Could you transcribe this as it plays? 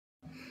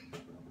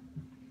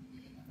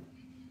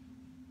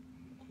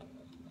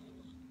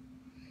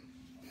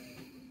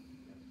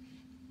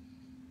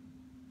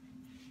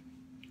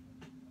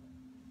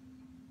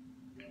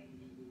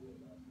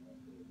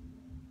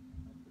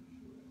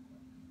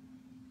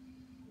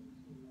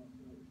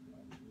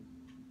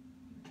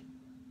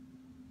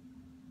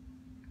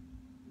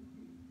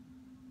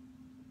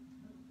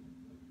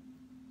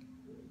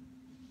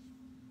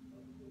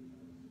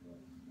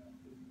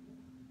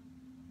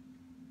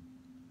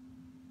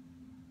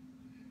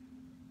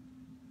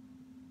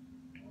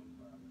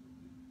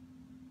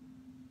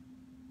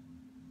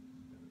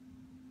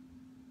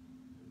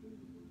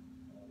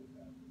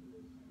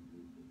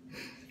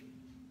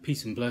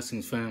Peace and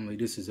blessings, family.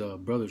 This is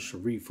Brother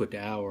Sharif with the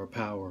Hour of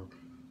Power.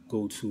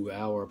 Go to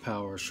Hour of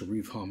Power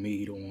Sharif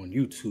Hamid on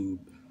YouTube.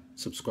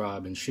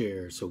 Subscribe and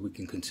share so we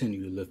can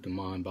continue to lift the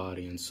mind,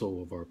 body, and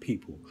soul of our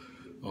people.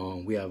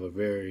 We have a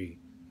very,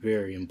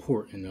 very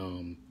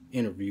important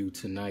interview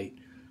tonight.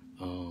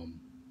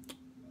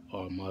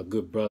 My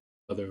good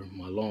brother,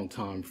 my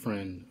longtime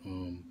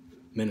friend,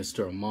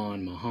 Minister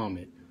Aman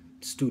Muhammad,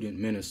 student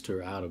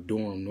minister out of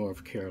Durham,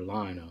 North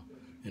Carolina,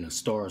 and a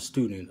star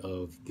student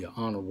of the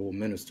Honorable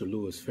Minister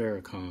Louis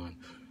Farrakhan.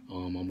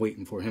 I'm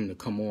waiting for him to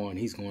come on.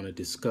 He's going to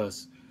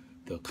discuss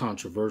the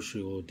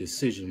controversial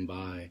decision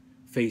by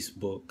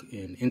Facebook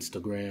and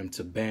Instagram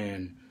to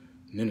ban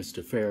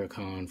Minister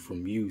Farrakhan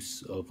from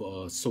use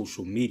of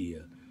social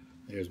media.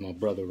 There's my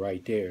brother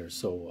right there.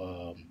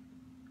 So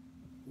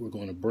we're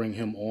going to bring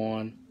him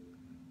on.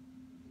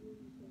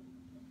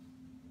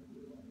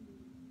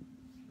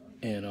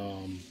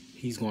 And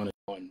he's going to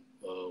go on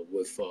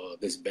with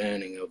this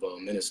banning of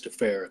Minister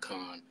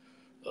Farrakhan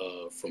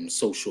from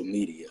social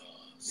media.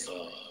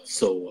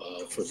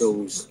 For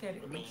those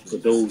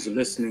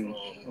listening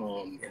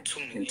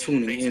and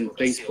tuning in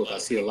Facebook, I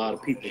see a lot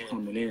of people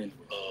coming in.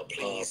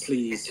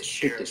 Please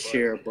hit the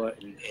share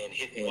button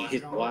and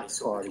hit watch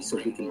party so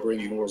we can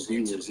bring more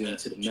viewers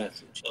into the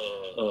message.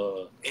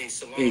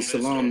 Hey,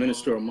 salam,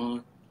 Minister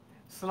Aman.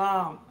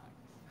 Salam.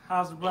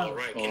 How's it, brother?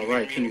 All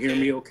right. Can you hear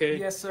me okay?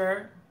 Yes,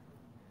 sir.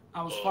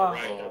 I was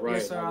following.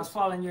 Yes, sir. I was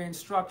following your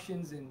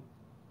instructions and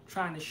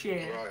trying to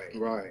share.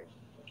 Right.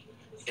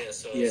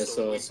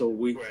 So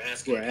we're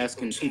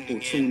asking people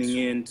tuning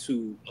in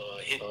to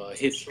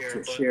hit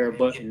the share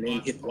button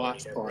and hit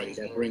watch party.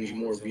 That brings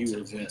more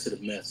viewers into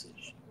the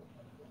message.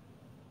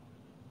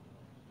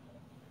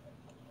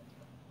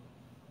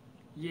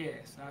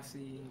 Yes, I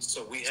see.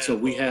 So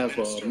we have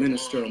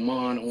Minister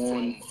Aman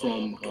on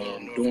from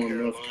Durham,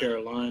 North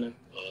Carolina,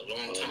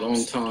 a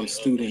longtime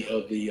student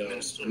of the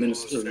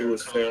Minister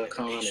Louis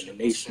Farrakhan and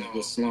the Nation of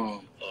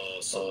Islam.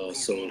 So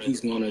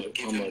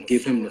I'm gonna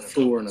give him the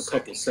floor in a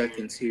couple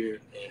seconds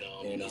here,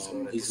 and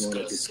he's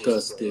gonna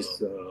discuss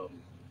this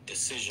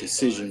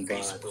decision by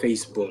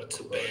Facebook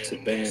to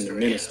ban the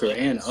minister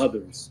and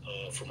others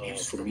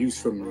from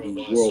use from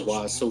the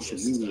worldwide social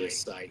media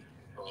site.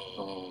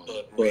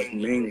 But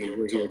mainly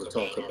we're here to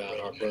talk about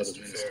our brother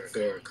Minister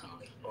Farrakhan.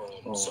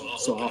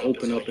 So I'll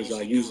open up as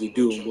I usually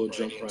do, and we'll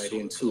jump right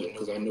into it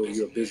because I know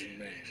you're a busy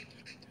man.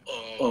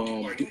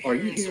 Are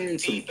you hearing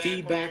some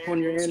feedback on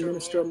your end,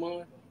 Minister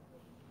Aman?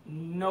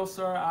 No,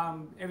 sir.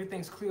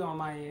 Everything's clear on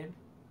my end.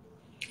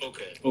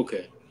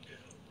 Okay.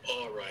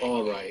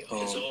 All right.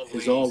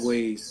 As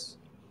always,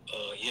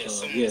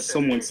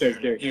 someone says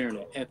they're hearing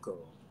an echo.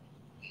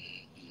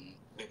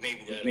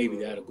 Maybe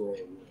that'll go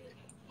away.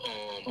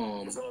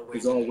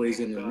 As always,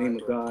 in the name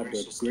of God,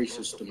 the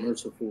gracious, the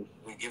merciful,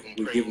 we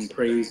give him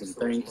praise and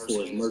thanks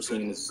for his mercy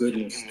and his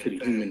goodness to the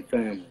human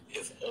family.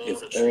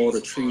 If all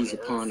the trees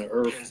upon the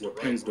earth were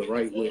pens to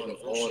write with, and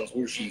if all the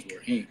oceans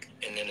were ink,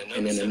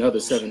 and then another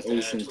 7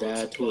 oceans to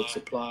add to its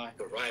supply,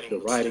 the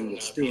writing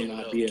would still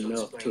not be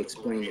enough to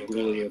explain the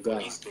glory of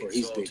God, for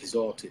he's the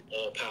exalted,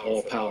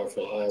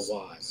 all-powerful,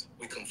 all-wise.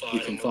 We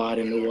confide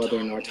in no other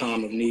in our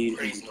time of need,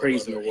 and we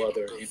praise no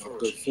other in our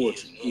good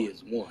fortune. He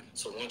is one.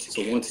 So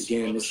once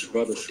again, this is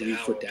Brother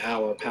Sharif with the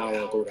Hour of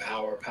Power. Go to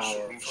Hour of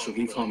Power,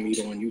 Sharif Hamid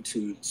on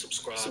YouTube.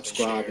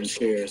 Subscribe and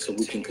share so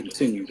we can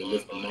continue to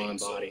lift the mind,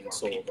 body, and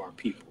soul of our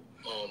people.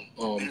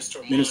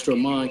 Minister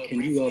Aman,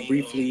 can you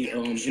briefly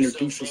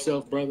introduce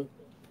yourself, brother?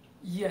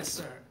 Yes,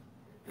 sir.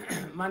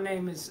 My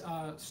name is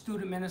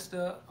Student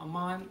Minister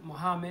Aman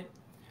Muhammad.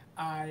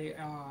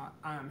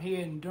 I'm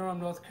here in Durham,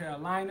 North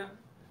Carolina,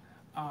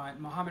 at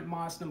Muhammad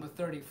Mosque number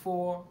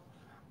 34.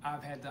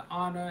 I've had the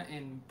honor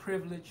and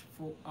privilege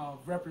of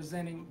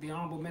representing the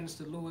Honorable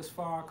Minister Louis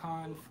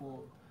Farrakhan for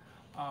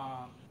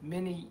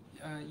many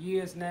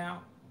years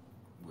now,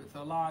 with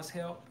Allah's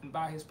help and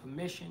by his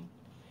permission,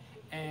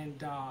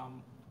 and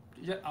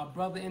a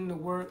brother in the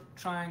work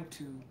trying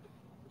to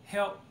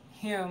help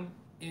him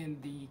in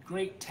the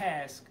great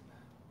task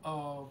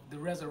of the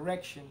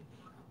resurrection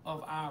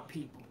of our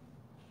people.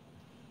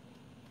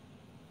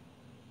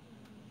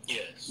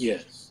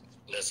 Yes.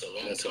 That's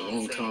a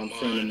long-time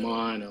friend of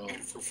mine,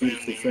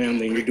 beautiful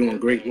family, and you're doing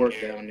great work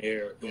down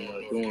there in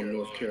Durham,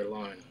 North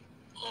Carolina.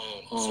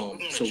 So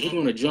we're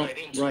going to jump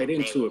right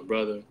into it,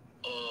 brother.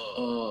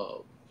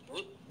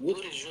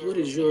 What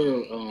is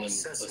your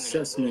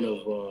assessment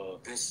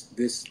of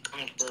this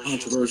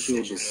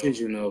controversial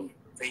decision of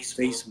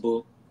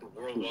Facebook, the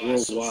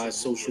worldwide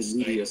social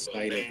media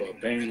site,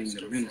 of banning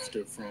the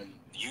minister from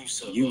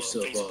use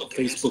of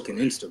Facebook and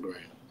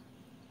Instagram?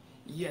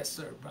 Yes,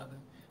 sir, brother.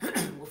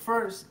 Well,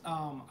 first,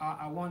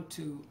 I want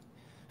to,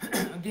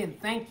 again,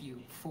 thank you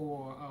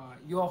for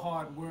your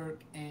hard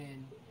work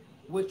and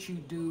what you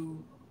do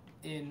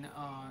in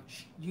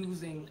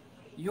using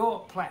your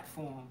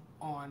platform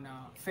on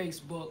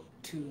Facebook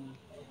to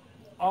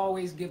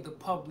always give the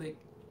public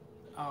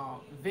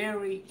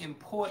very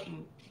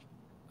important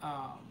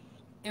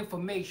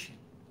information.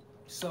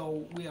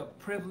 So we are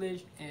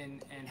privileged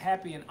and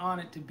happy and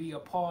honored to be a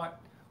part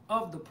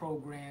of the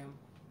program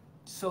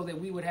so that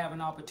we would have an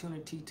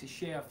opportunity to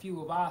share a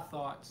few of our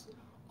thoughts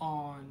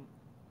on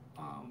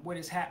what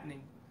is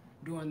happening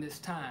during this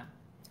time.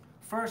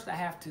 First, I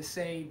have to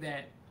say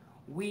that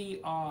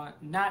we are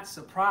not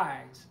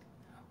surprised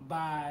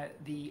by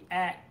the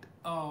act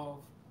of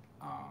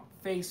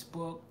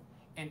Facebook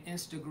and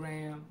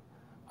Instagram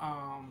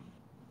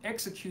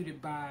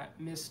executed by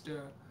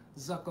Mr.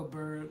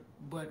 Zuckerberg,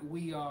 but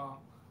we are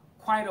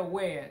quite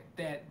aware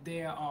that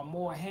there are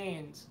more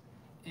hands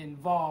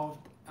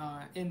involved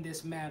in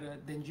this matter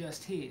than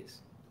just his.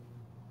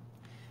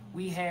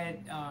 We had,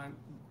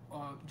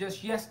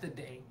 just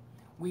yesterday,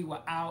 we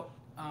were out,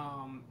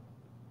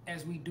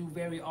 as we do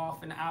very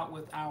often, out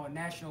with our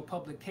national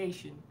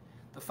publication,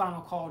 the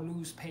Final Call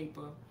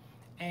newspaper,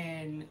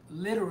 and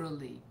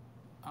literally,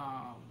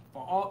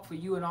 for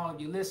you and all of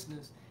your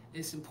listeners,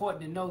 it's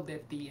important to know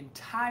that the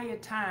entire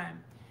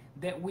time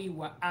that we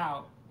were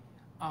out,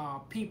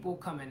 people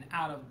coming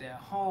out of their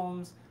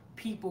homes,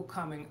 people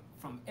coming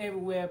from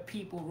everywhere,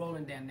 people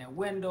rolling down their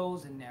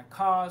windows and their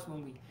cars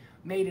when we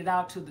made it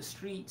out to the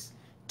streets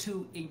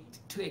to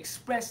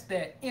express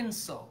their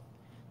insult,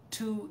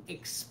 to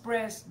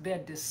express their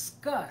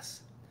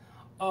disgust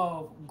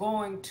of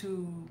going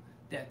to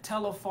their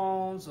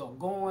telephones or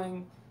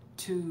going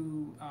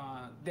to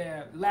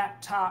their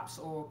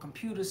laptops or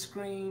computer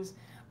screens,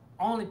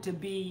 only to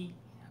be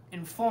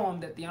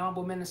informed that the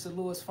Honorable Minister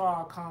Louis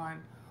Farrakhan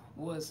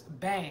was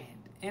banned.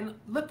 And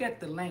look at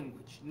the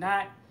language,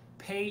 not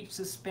page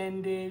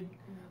suspended,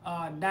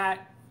 not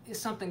is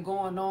something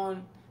going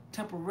on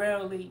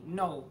temporarily,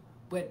 no,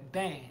 but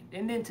banned.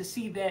 And then to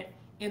see that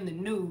in the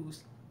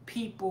news,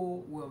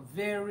 people were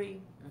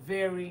very,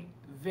 very,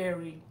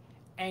 very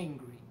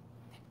angry.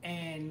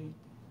 And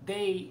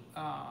they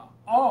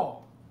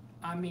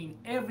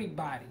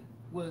everybody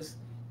was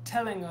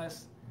telling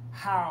us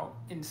how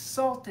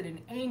insulted and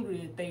angry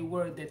that they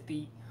were that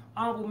the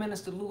Honorable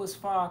Minister Louis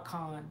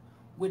Farrakhan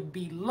would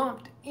be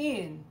lumped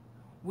in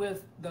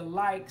with the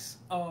likes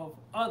of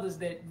others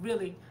that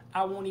really,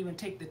 I won't even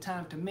take the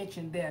time to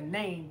mention their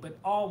name, but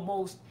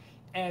almost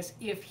as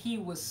if he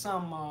was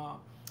some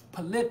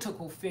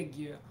political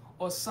figure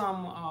or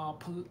some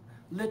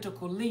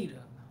political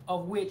leader,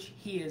 of which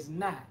he is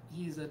not.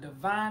 He's a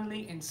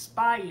divinely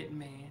inspired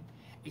man,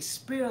 a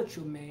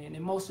spiritual man,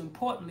 and most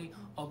importantly,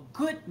 a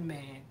good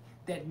man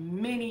that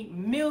many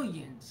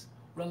millions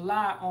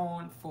rely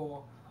on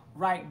for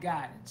right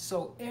guidance.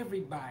 So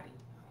everybody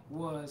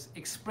was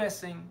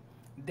expressing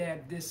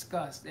their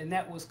disgust, and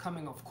that was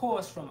coming, of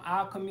course, from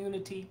our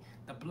community,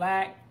 the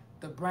black,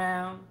 the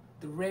brown,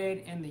 the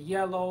red, and the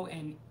yellow,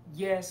 and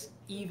yes,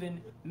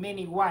 even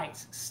many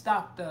whites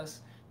stopped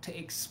us to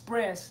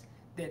express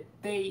that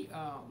they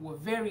were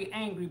very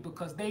angry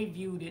because they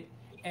viewed it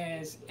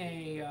as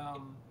a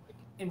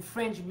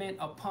infringement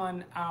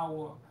upon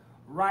our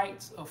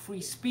rights of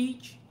free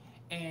speech,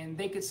 and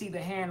they could see the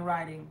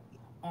handwriting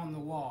on the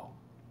wall.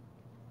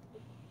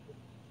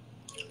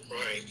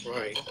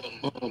 Right.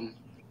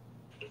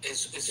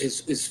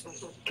 It's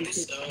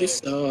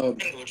this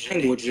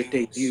language that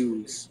they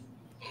use,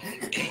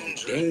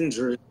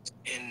 dangerous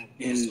in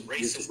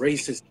this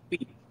racist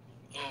speech.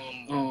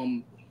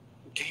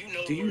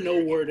 Do you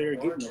know where they're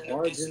getting the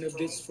origin of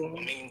this from?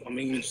 I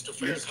mean, Mr.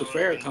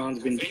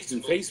 Farrakhan's been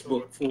using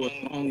Facebook for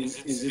as long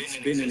as it's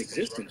been in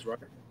existence, right?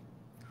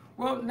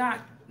 Well,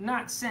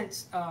 not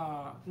since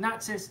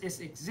its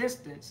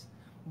existence,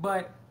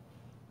 but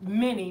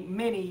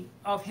many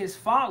of his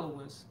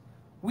followers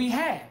we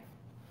have.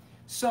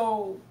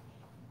 So,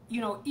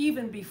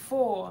 even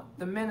before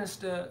the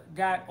minister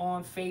got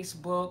on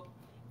Facebook,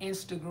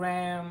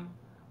 Instagram,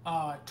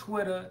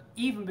 Twitter,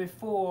 even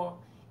before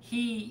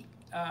he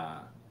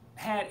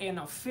had an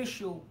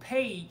official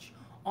page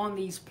on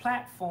these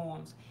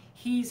platforms,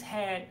 he's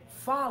had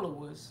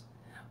followers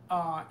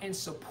and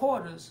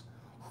supporters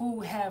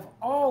who have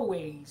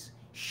always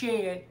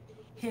shared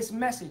his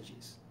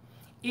messages.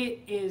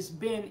 It has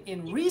been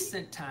in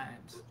recent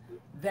times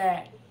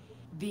that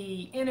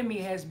the enemy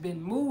has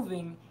been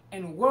moving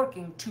and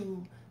working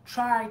to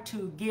try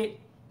to get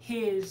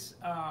his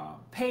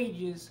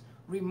pages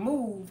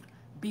removed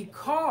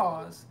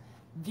because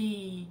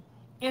the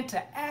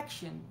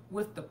interaction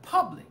with the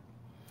public,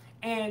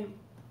 and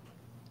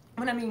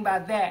what I mean by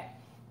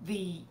that,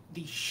 the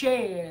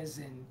shares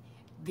and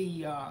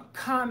the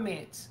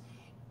comments,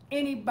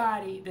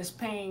 anybody that's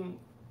paying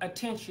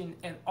attention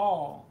at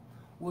all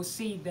will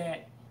see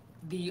that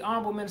the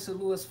Honorable Minister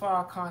Louis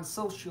Farrakhan's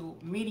social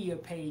media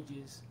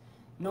pages,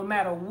 no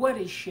matter what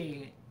is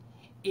shared,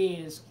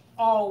 is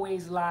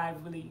always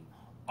lively,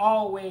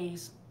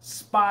 always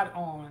spot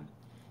on.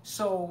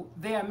 So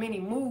there are many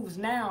moves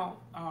now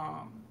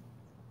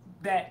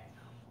that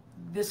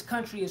this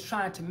country is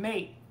trying to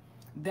make,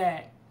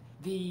 that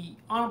the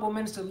Honorable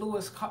Minister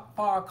Louis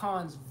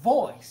Farrakhan's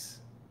voice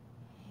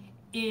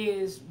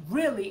is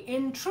really,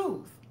 in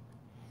truth,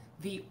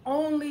 the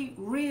only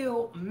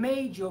real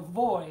major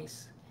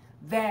voice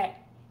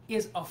that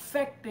is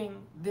affecting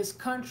this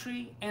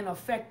country and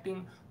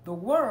affecting the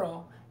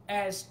world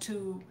as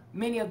to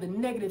many of the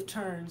negative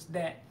turns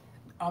that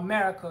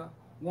America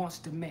wants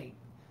to make.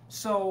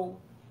 So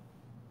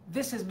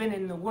this has been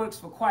in the works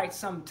for quite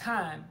some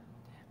time.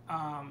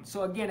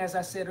 So again, as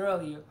I said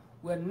earlier,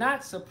 we're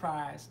not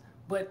surprised,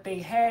 but they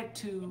had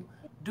to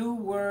do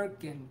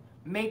work and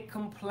make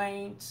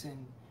complaints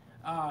and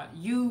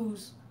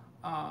use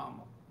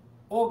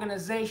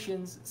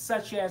organizations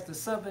such as the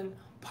Southern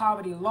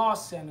Poverty Law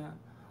Center,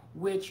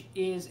 which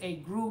is a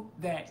group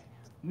that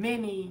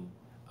many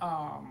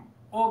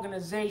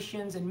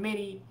organizations and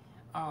many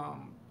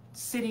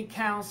city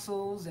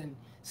councils and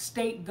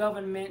state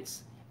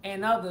governments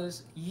and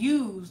others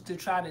use to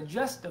try to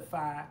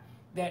justify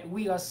that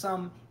we are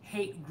some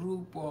hate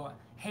group or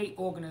hate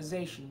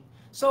organization.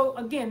 So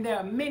again, there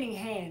are many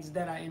hands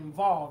that are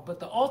involved, but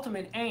the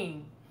ultimate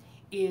aim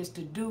is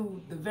to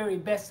do the very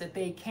best that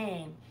they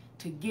can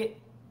to get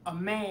a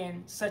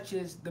man such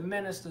as the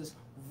minister's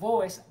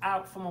voice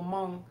out from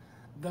among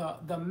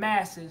the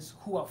masses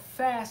who are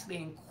fastly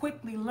and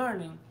quickly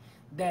learning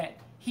that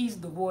he's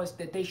the voice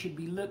that they should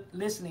be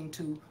listening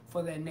to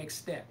for their next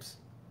steps.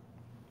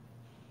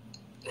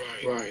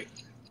 Right.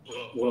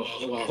 Well,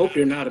 I hope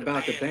you're not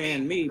about to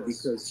ban me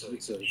because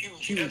it's a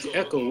huge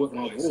echo with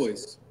my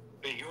voice,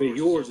 but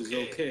yours is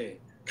okay.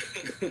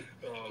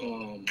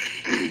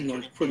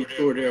 I'm pretty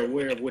sure they're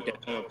aware of what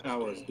that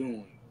power is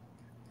doing.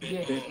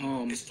 Yeah.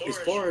 But as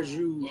far as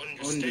you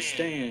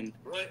understand,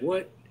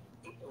 what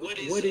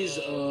is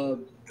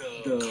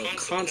the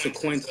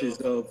consequences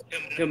of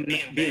him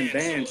being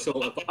banned?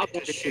 So if I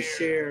wanted to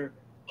share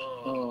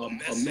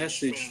a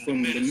message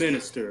from the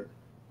minister,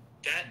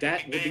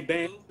 that would be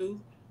banned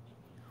too?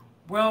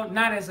 Well,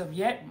 not as of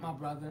yet, my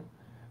brother.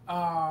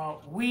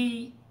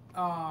 We,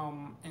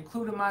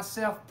 including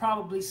myself,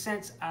 probably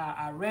since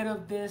I read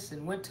of this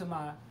and went to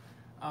my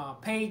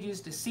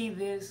pages to see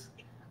this,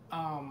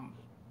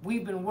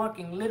 we've been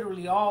working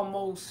literally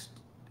almost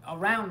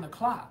around the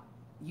clock,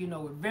 you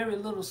know, with very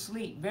little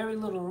sleep, very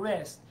little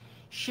rest,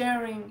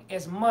 sharing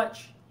as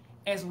much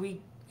as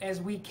we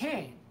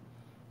can.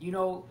 You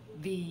know,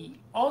 the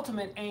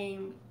ultimate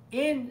aim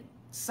in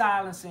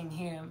silencing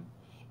him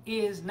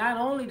is not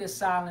only to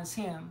silence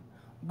him,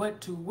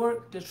 but to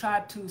work to try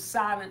to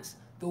silence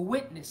the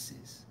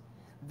witnesses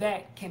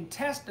that can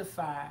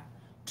testify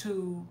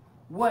to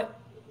what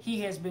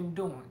he has been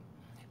doing,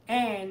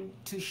 and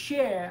to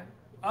share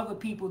other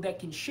people that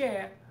can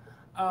share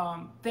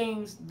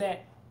things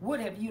that would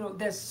have, you know,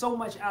 there's so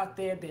much out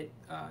there that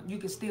you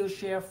can still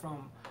share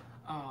from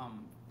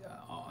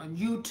on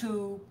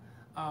YouTube,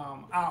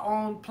 our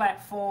own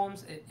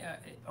platforms,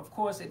 of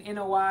course at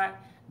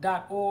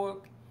NOI.org.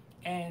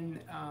 And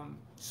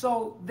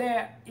so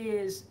there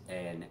is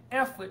an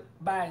effort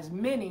by as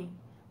many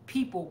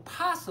people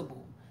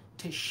possible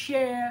to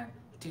share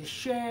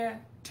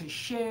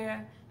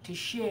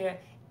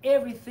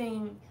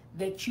everything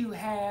that you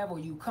have or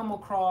you come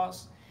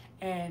across,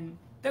 and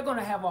they're going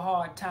to have a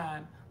hard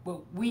time,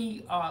 but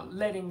we are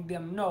letting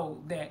them know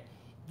that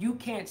you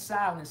can't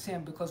silence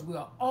him because we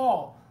are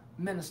all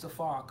Minister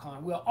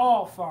Farrakhan. We're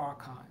all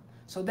Farrakhan.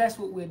 So that's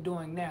what we're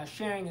doing now,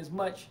 sharing as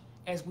much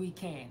as we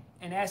can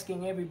and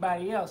asking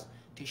everybody else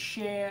to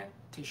share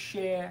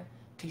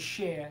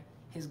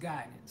his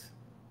guidance.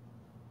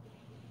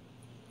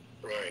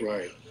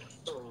 Right.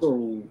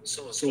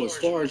 So as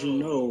far as you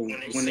know,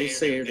 when they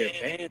say they're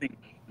banning,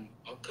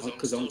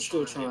 because I'm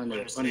still trying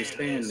to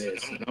understand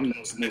this, and I'm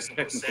not the most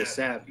technical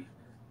savvy.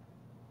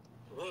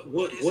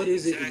 What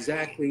is it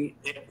exactly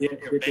that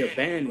they're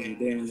banning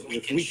then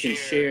if we can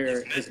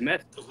share his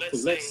message?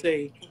 Because let's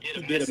say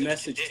he did a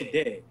message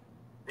today.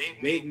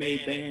 They may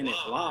ban it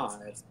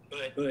live,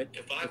 but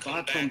if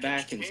I come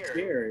back and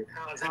share it,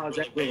 how is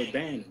that really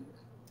banning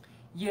it?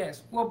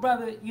 Yes. Well,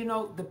 brother, you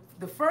know,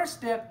 the first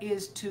step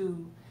is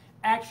to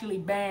actually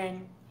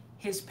ban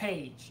his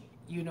page.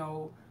 You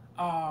know,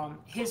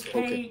 his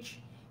page,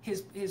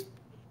 his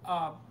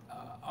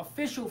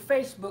official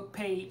Facebook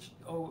page,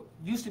 or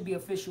used to be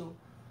official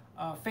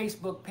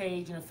Facebook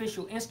page and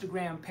official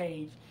Instagram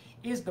page,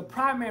 is the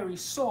primary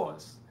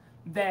source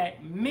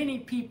that many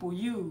people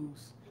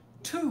use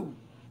to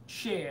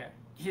share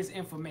his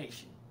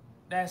information.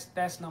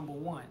 That's number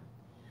one.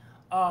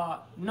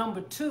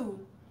 Number two,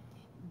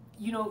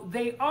 you know,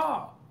 they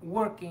are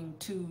working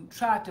to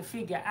try to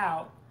figure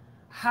out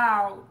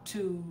how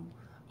to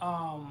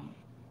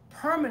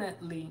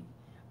permanently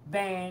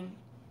ban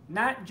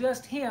not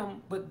just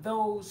him, but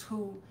those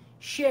who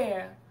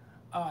share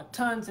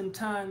tons and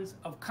tons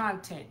of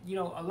content. You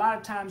know, a lot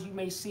of times you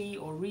may see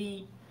or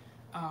read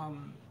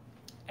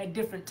at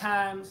different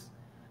times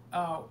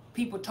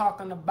people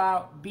talking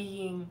about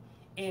being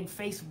in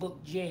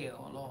Facebook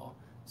jail or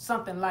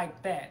something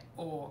like that,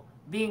 or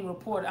being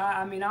reported.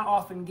 I mean, I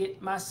often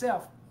get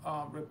myself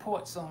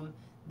reports on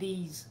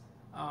these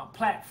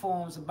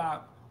platforms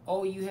about,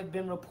 oh, you have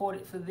been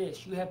reported for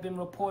this, you have been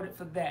reported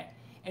for that.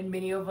 And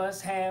many of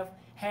us have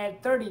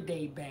had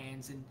 30-day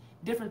bans and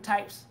different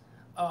types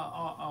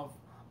of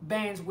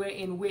bans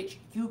in which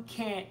you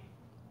can't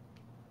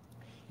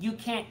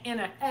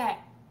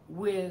interact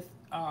with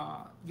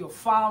your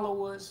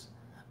followers.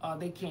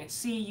 They can't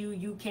see you,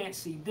 you can't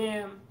see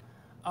them.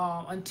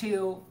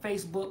 until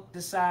Facebook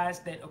decides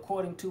that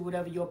according to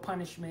whatever your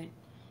punishment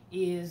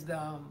is,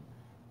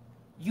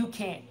 you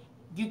can't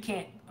you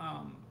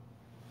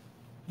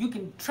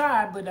can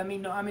try, but I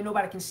mean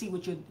nobody can see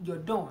what you're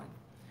doing.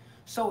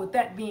 So with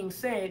that being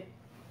said,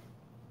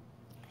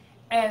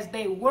 as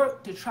they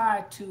work to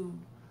try to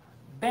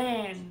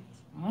ban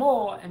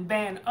more and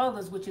ban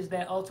others, which is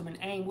their ultimate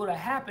aim, what'll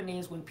happen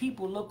is when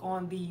people look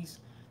on these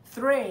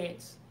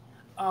threads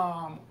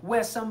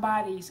where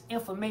somebody's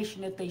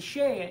information that they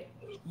shared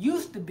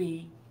used to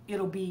be,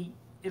 it'll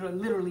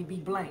literally be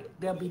blank.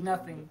 There'll be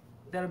nothing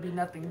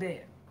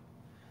there.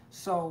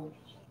 So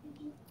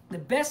the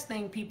best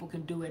thing people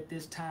can do at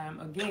this time,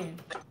 again,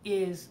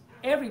 is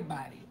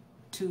everybody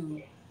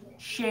to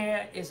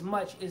share as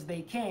much as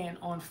they can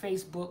on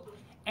Facebook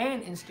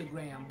and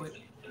Instagram. But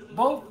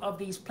both of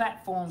these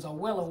platforms are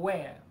well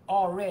aware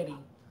already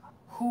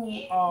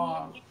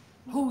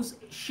who's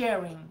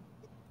sharing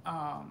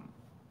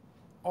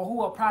or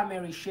who are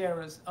primary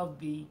sharers of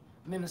the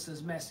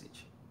minister's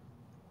message.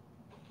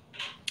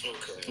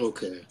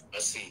 Okay. I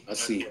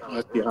see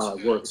how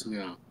it works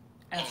now.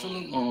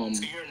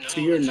 Absolutely.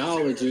 To your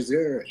knowledge, is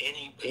there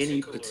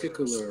any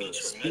particular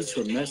speech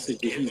or message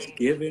that he's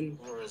given,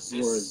 or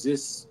is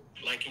this,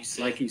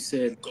 like you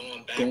said,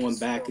 going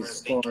back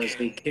as far as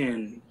they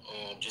can,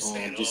 just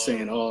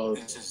saying, oh,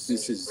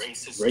 this is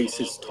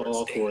racist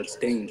talk or it's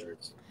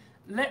dangerous?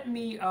 Let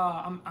me,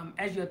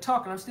 as you're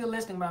talking, I'm still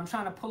listening, but I'm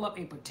trying to pull up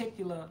a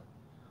particular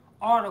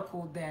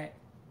article that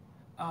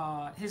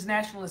his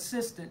national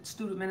assistant,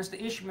 Student Minister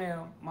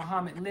Ishmael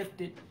Muhammad,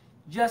 lifted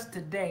just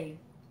today.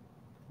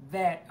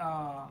 That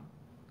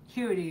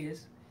here it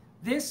is.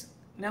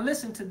 Now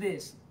listen to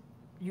this,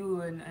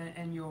 you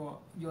and your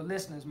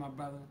listeners, my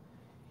brother.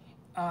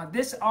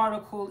 This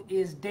article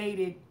is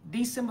dated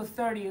December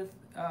 30th,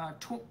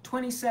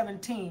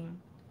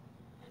 2017,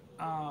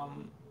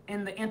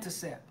 in The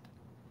Intercept,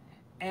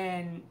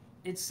 and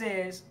it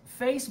says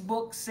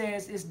Facebook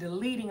says it's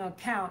deleting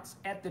accounts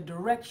at the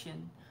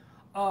direction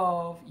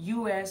of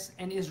U.S.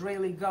 and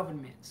Israeli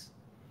governments.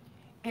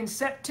 In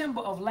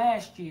September of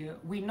last year,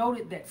 we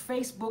noted that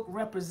Facebook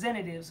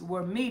representatives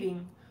were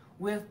meeting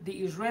with the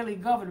Israeli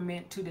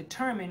government to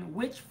determine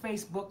which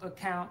Facebook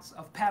accounts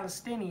of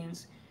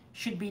Palestinians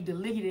should be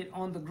deleted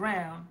on the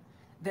ground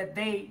that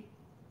they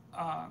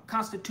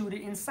constituted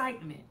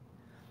incitement.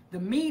 The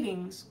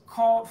meetings,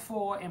 called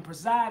for and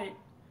presided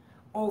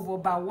over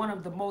by one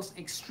of the most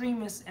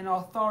extremist and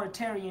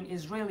authoritarian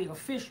Israeli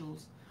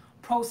officials,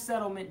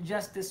 pro-settlement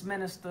Justice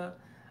Minister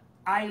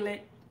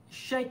Ayelet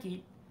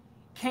Shekit,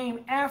 came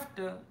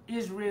after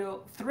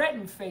Israel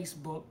threatened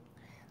Facebook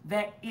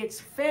that its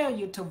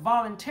failure to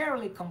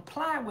voluntarily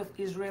comply with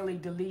Israeli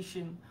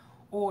deletion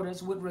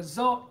orders would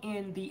result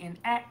in the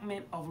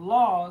enactment of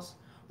laws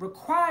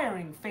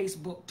requiring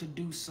Facebook to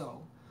do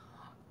so,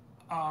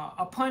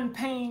 upon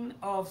pain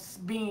of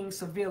being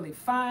severely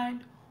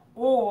fined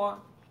or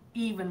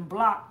even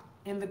blocked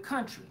in the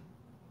country.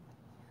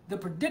 The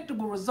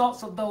predictable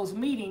results of those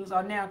meetings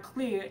are now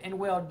clear and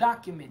well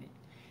documented.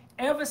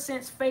 Ever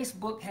since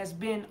Facebook has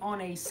been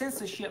on a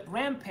censorship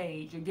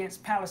rampage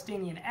against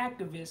Palestinian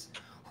activists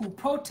who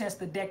protest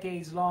the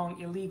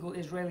decades-long illegal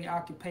Israeli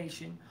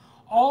occupation,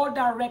 all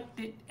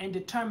directed and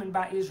determined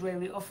by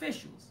Israeli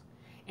officials.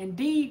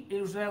 Indeed,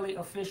 Israeli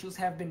officials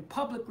have been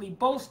publicly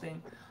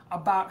boasting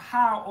about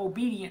how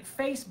obedient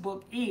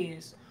Facebook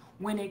is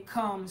when it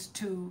comes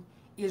to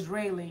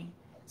Israeli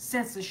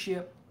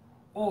censorship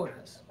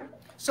orders.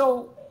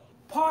 So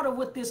part of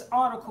what this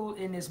article,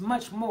 and there's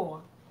much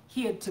more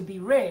here to be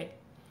read,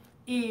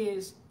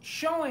 is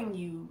showing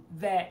you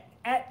that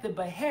at the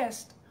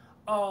behest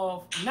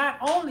of not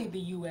only the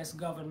U.S.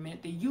 government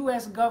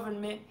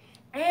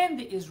and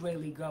the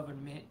Israeli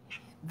government,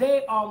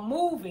 they are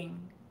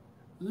moving,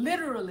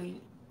 literally,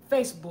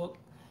 Facebook,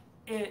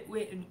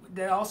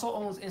 that also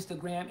owns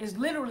Instagram, is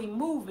literally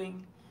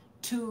moving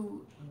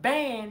to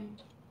ban,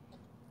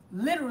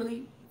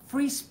 literally,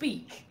 free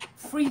speech,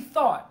 free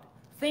thought,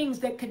 things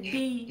that could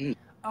be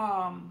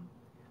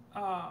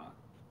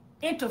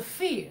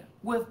interfere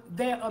with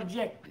their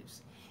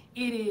objectives.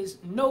 It is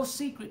no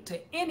secret to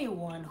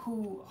anyone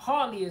who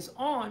hardly is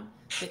on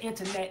the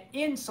internet,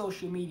 in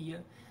social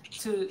media,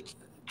 to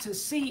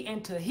see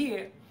and to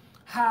hear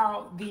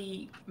how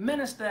the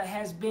minister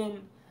has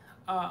been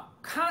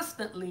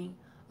constantly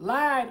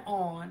lied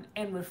on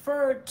and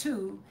referred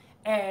to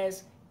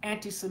as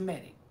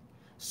anti-Semitic.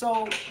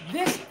 So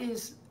this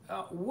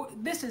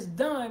is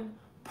done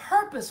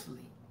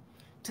purposefully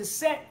to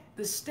set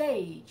the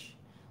stage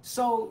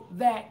so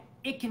that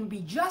it can be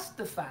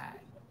justified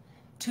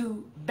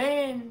to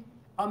ban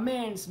a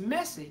man's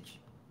message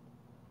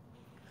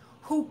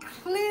who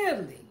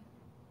clearly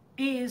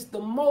is the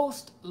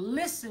most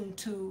listened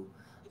to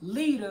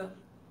leader,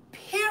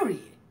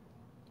 period,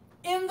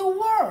 in the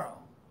world.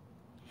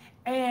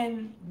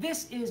 And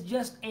this is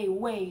just a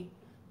way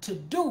to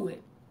do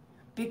it,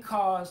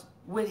 because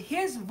with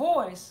his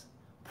voice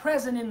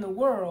present in the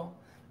world,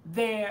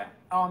 there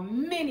are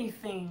many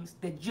things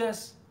that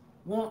just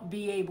won't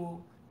be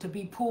able to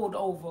be pulled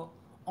over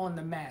on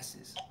the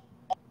masses.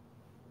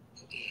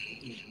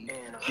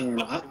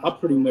 And I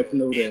pretty much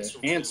know the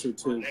answer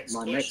to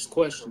my next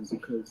question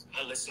because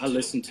I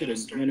listened to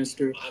the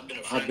minister.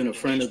 I've been a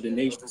friend of the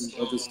Nation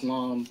of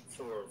Islam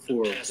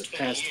for the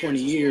past 20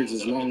 years,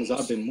 as long as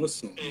I've been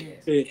Muslim.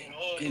 But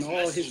in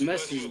all his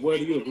messages,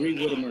 whether you agree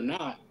with him or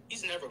not,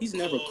 he's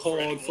never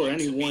called for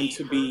anyone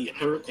to be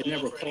hurt. It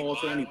never called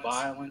for any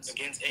violence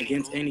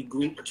against any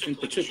group, and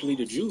particularly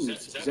the Jews.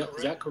 Is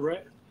that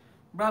correct?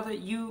 Brother,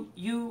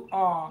 you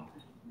are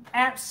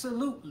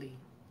absolutely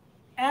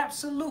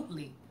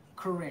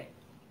correct.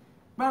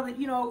 Brother,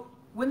 you know,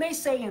 when they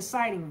say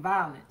inciting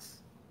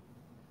violence,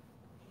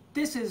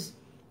 this is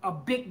a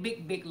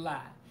big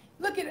lie.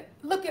 Look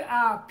at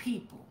our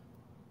people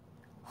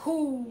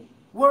who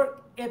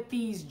work at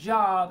these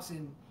jobs,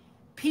 and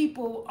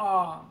people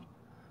are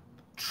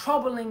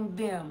troubling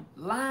them,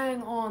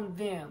 lying on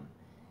them,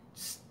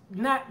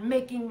 not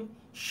making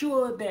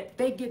sure that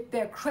they get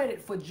their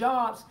credit for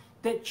jobs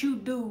that you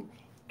do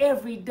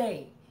every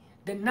day,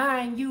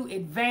 denying you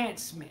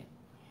advancement,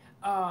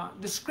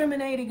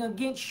 discriminating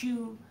against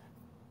you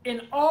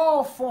in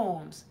all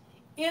forms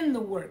in the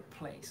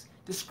workplace,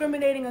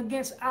 discriminating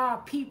against our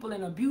people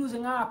and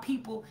abusing our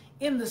people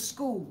in the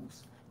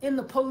schools, in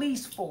the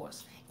police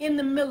force, in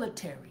the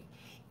military.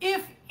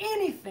 If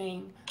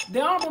anything,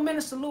 the Honorable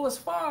Minister Louis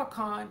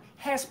Farrakhan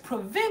has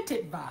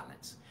prevented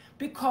violence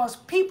because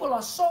people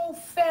are so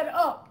fed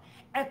up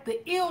at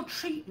the ill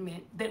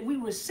treatment that we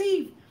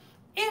receive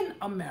in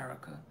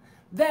America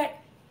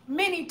that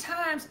many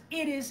times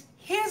it is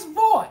his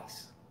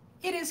voice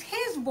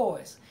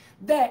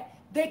that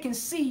they can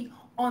see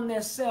on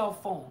their cell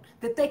phone,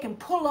 that they can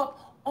pull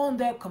up on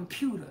their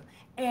computer.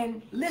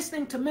 And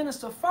listening to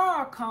Minister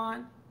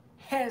Farrakhan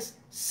has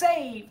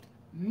saved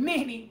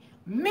many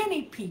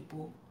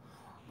people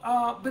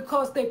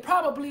because they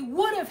probably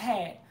would have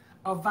had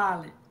a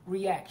violent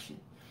reaction.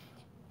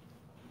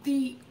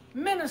 The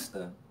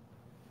minister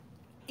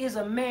is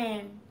a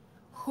man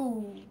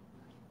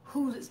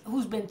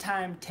who's been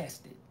time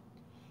tested.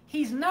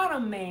 He's not a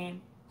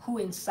man who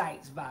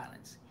incites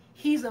violence.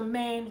 He's a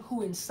man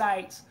who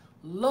incites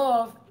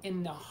love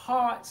in the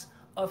hearts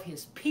of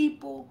his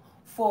people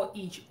for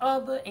each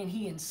other, and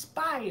he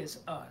inspires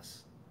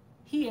us.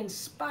 He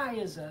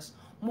inspires us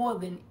more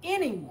than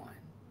anyone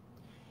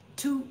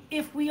to,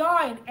 if we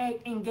are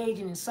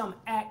engaging in some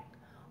act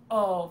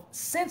of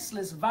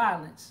senseless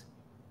violence,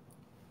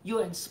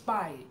 you're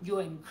inspired,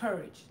 you're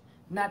encouraged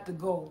not to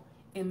go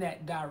in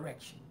that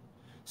direction.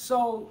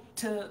 So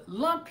to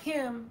lump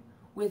him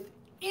with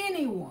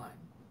anyone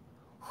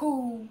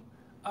who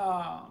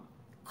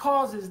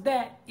causes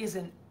that is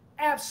an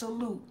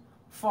absolute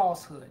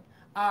falsehood.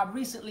 I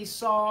recently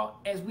saw,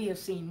 as we have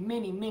seen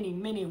many,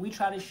 we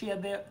try to share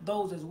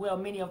those as well,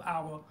 many of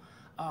our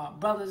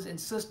brothers and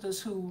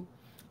sisters who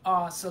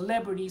are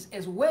celebrities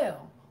as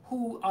well,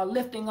 who are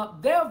lifting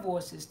up their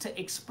voices to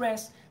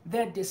express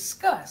their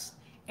disgust.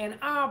 And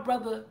our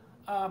brother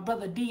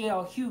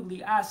D.L.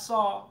 Hughley, I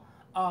saw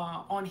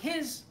on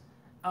his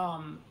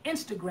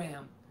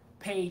Instagram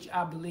page,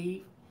 I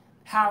believe,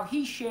 how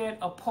he shared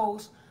a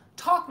post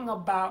talking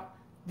about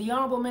the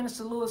Honorable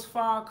Minister Louis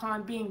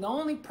Farrakhan being the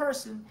only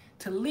person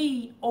to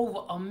lead over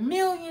 1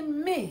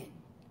 million men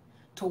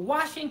to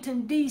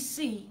Washington,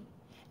 D.C.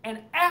 And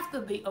after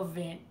the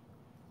event,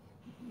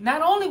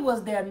 not only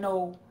was there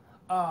no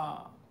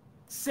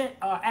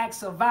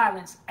acts of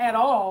violence at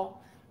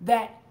all,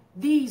 that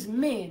these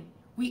men,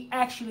 we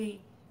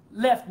actually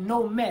left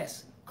no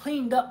mess,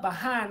 cleaned up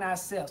behind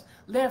ourselves,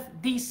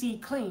 left D.C.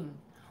 clean.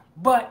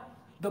 But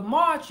the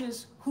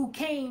marchers who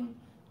came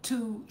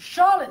to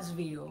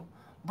Charlottesville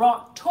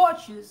brought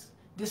torches,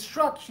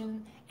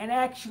 destruction, and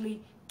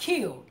actually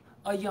killed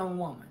a young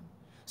woman.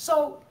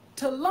 So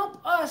to lump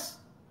us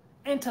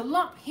and to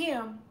lump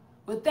him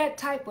with that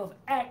type of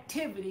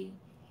activity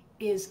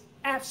is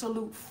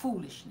absolute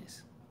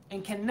foolishness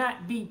and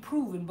cannot be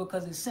proven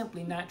because it's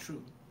simply not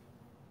true.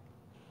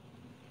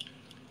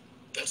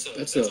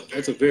 That's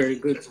a very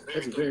good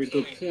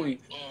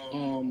point.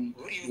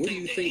 What do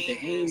you think the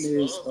aim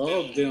is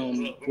of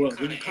them? Well,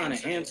 you kind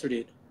of answered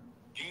it.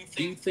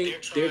 Do you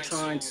think they're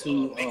trying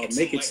to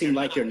make it seem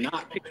like they're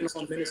not picking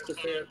on Minister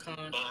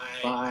Farrakhan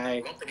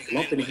by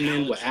lumping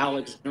him in with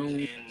Alex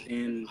Jones,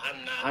 and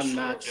I'm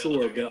not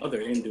sure of the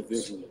other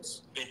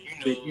individuals?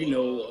 But, you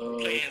know,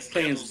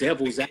 playing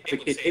devil's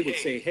advocate, they would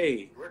say,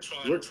 hey,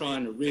 we're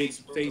trying to rid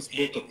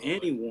Facebook of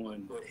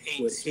anyone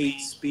with hate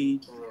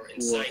speech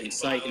or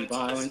inciting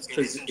violence,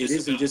 because it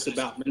isn't just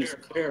about Minister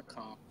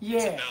Farrakhan.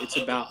 Yeah. It's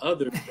about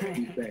other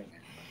things.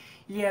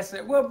 Yes,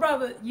 sir. Well,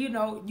 brother, you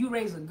know, you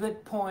raise a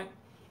good point.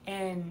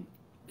 And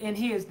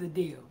here's the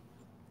deal.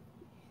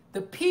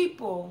 The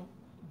people,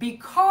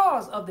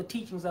 because of the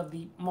teachings of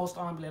the Most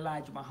Honorable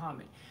Elijah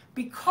Muhammad,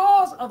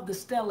 because of the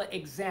stellar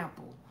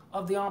example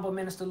of the Honorable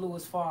Minister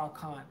Louis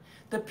Farrakhan,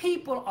 the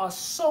people are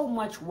so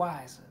much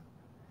wiser.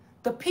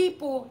 The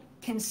people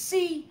can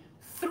see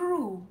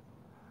through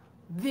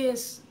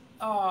this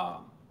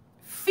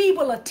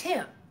feeble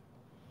attempt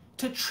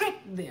to trick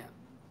them,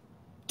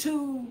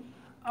 to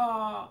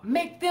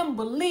make them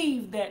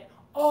believe that,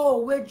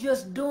 oh, we're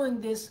just doing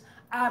this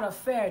out of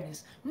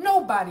fairness.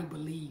 Nobody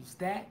believes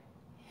that,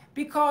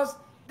 because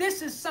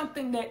this is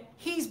something that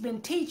he's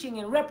been teaching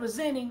and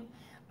representing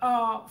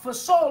for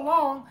so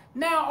long.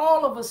 Now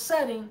all of a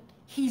sudden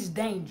he's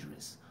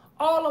dangerous.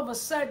 All of a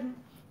sudden,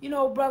 you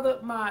know, brother,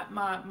 my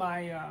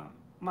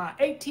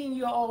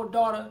 18-year-old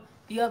daughter,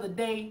 the other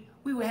day,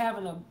 we were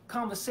having a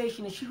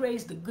conversation and she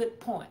raised a good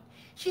point.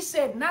 She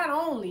said, not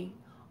only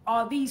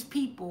are these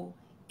people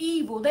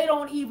evil, they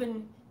don't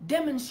even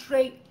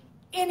demonstrate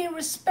any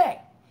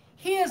respect.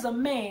 Here's a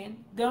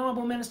man, the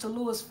Honorable Minister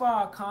Louis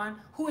Farrakhan,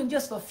 who in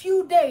just a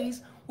few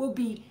days will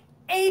be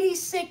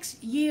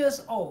 86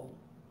 years old.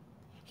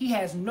 He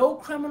has no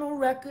criminal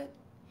record.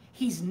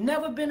 He's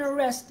never been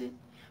arrested.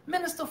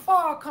 Minister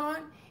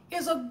Farrakhan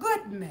is a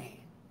good man.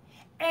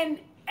 And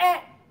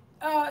at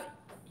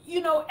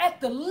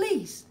the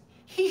least,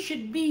 he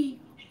should be,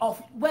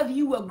 whether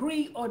you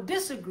agree or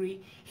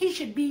disagree, he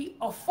should be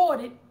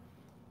afforded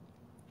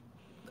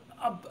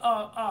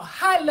a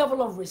high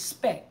level of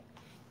respect,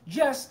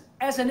 just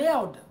as an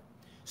elder.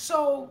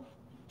 So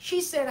she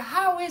said,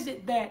 how is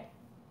it that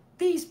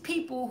these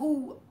people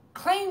who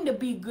claim to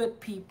be good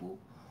people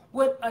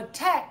would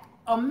attack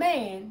a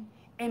man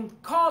and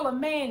call a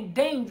man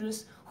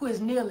dangerous who is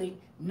nearly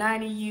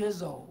 90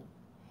 years old?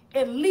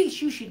 At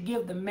least you should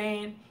give the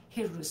man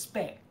his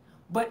respect.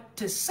 But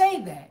to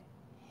say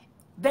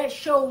that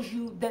shows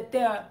you that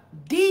they're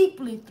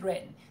deeply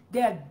threatened.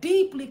 They're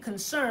deeply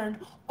concerned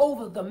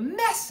over the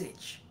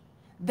message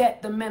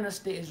that the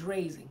minister is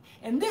raising.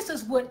 And this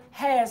is what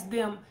has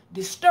them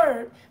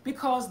disturbed,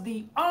 because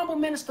the Honorable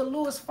Minister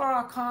Louis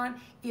Farrakhan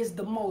is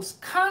the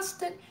most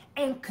constant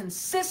and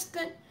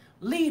consistent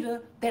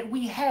leader that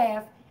we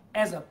have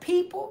as a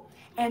people,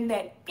 and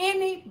that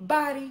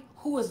anybody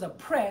who is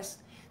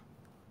oppressed,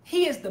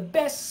 he is the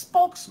best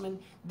spokesman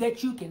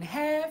that you can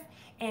have.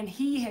 And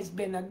he has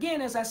been,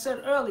 again, as I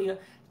said earlier,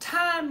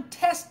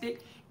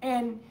 time-tested,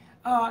 and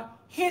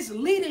his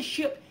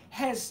leadership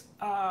has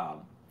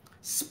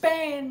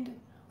spanned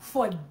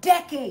for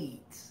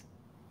decades.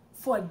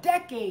 For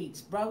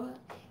decades, brother.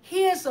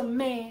 Here's a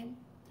man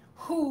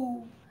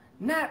who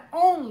not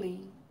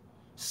only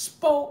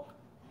spoke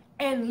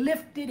and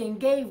lifted and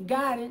gave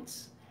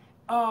guidance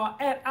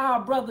at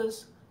our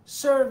brother's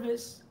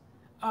service,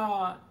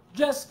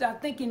 just I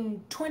think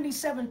in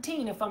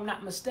 2017, if I'm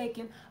not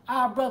mistaken,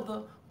 our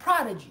brother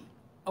Prodigy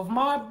of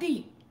Mobb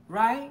Deep,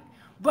 right?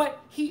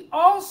 But he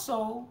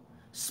also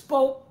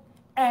spoke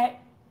at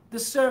the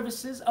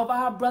services of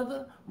our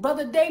brother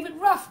David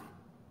Ruffin,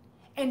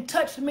 and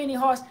touched many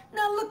hearts.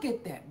 Now look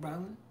at that,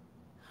 brother.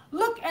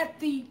 Look at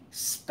the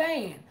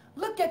span.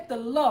 Look at the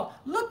love.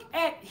 Look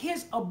at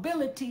his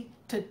ability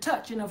to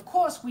touch. And of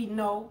course we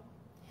know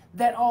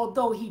that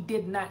although he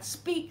did not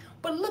speak,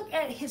 but look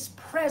at his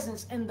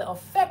presence and the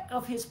effect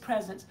of his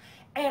presence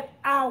at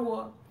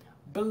our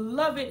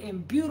beloved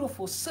and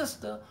beautiful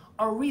sister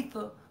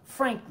Aretha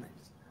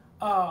Franklin's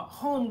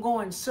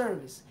homegoing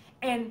service.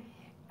 And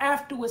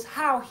afterwards,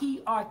 how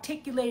he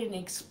articulated and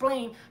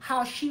explained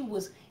how she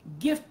was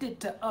gifted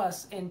to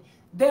us, and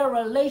their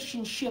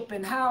relationship,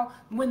 and how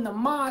when the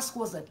mosque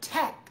was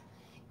attacked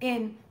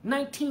in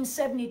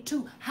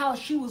 1972, how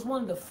she was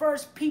one of the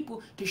first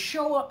people to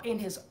show up in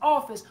his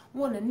office,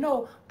 want to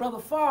know, Brother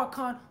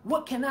Farrakhan,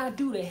 what can I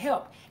do to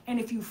help? And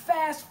if you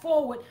fast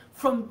forward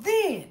from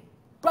then,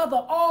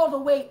 brother, all the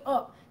way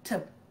up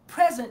to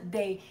present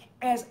day,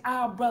 as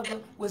our brother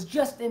was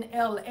just in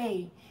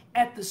LA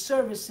at the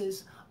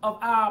services of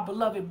our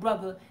beloved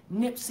brother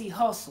Nipsey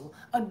Hussle,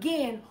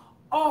 again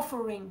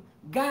offering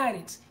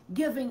guidance,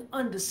 giving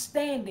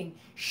understanding,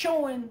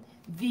 showing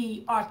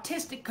the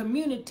artistic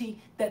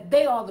community that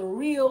they are the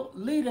real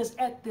leaders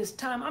at this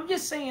time. I'm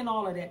just saying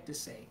all of that to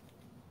say,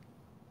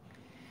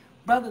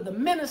 brother, the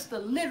minister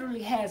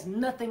literally has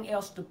nothing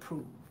else to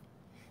prove.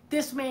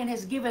 This man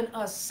has given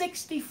us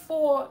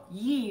 64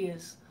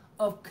 years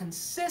of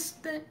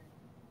consistent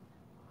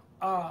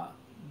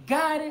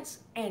guidance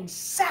and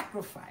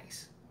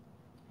sacrifice.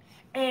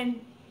 And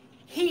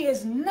he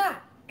is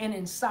not an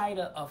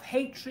inciter of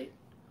hatred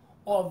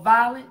or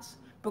violence,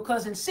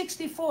 because in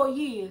 64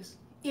 years,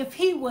 if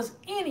he was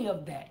any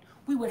of that,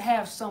 we would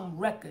have some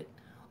record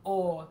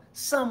or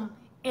some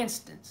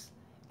instance.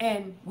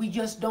 And we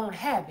just don't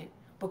have it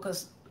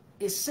because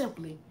it's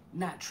simply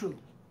not true.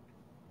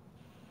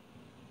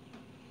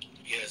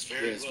 Yes,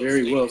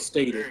 very well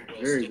stated.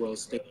 Very well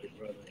stated,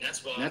 brother.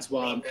 And that's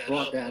why I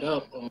brought that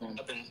up.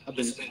 I've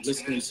been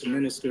listening to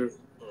Minister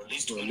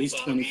for at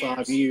least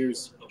 25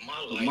 years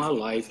of my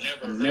life.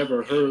 I've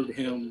never heard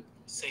him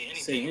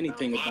say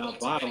anything about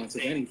violence.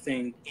 If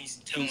anything, he's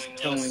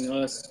telling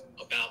us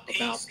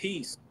about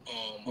peace.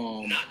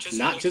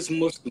 Not just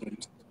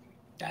Muslims,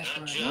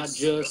 not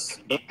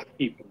just black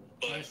people,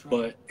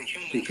 but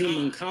the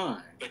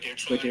humankind.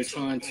 But they're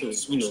trying to,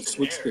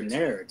 switch the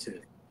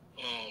narrative.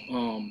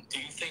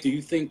 Do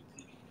you think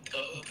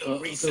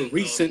the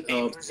recent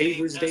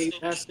Father's Day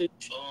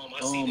passage,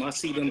 I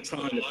see them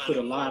trying to put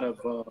a lot of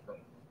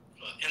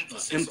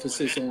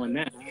emphasis on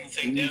that?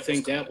 Do you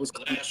think that was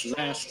the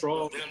last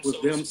straw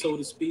with them, so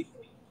to speak?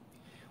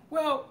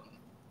 Well,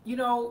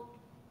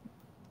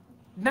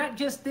 not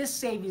just this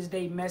Savior's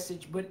Day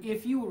message, but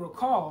if you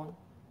recall,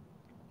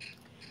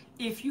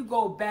 if you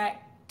go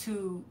back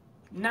to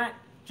not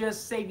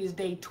just Savior's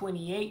Day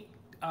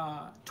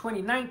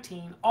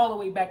 2019, all the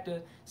way back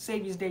to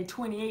Savior's Day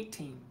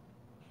 2018,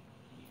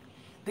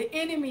 the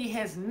enemy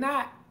has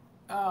not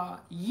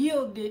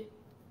yielded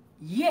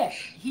yet.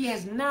 He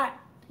has not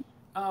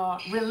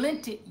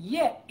relented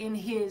yet in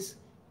his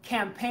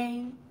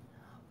campaign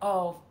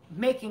of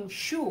making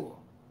sure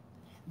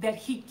that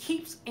he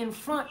keeps in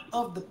front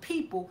of the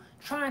people,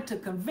 trying to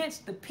convince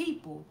the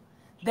people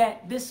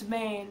that this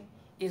man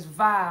is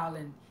vile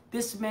and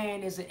this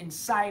man is an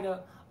inciter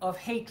of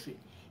hatred.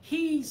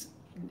 He's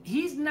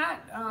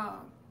not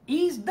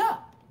eased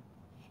up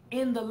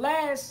in the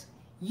last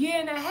year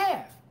and a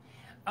half,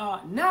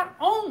 not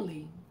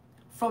only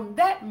from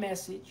that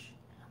message,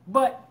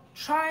 but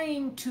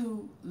trying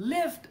to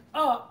lift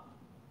up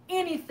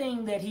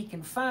anything that he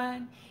can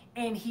find,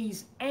 and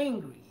he's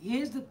angry.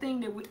 Here's the thing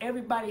that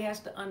everybody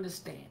has to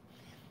understand.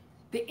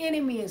 The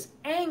enemy is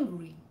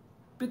angry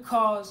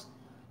because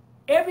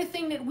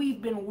everything that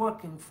we've been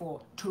working for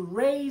to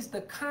raise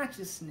the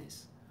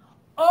consciousness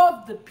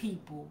of the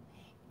people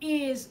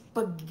is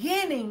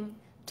beginning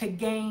to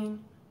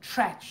gain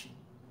traction.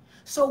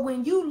 So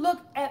when you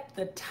look at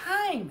the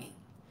timing,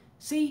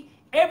 see,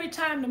 every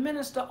time the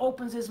minister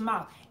opens his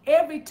mouth,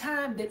 every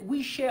time that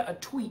we share a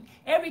tweet,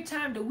 every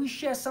time that we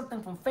share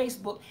something from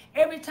Facebook,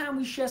 every time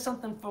we share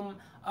something from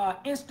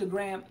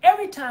Instagram,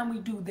 every time we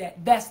do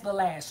that, that's the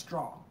last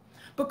straw.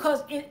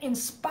 Because it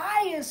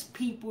inspires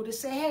people to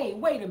say, hey,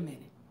 wait a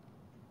minute.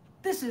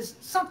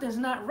 Something's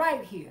not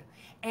right here.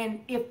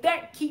 And if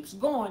that keeps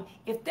going,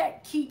 if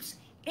that keeps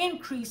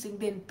increasing,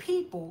 then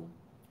people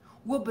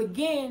will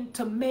begin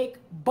to make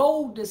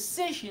bold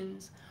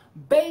decisions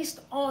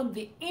based on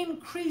the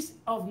increase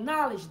of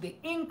knowledge, the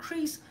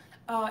increase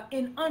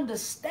in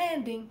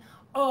understanding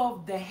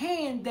of the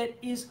hand that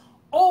is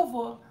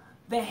over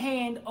the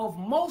hand of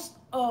most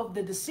of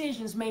the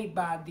decisions made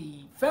by the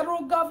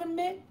federal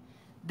government,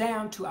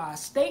 down to our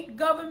state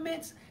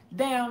governments,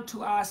 down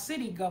to our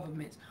city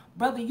governments.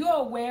 Brother, you're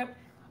aware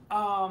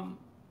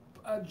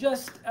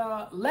just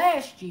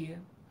last year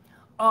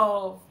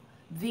of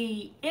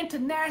the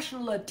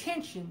international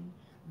attention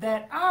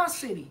that our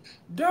city,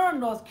 Durham,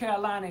 North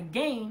Carolina,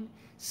 gained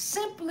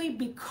simply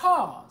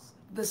because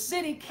the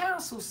city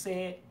council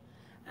said,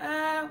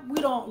 we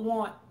don't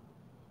want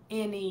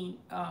any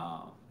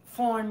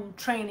foreign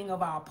training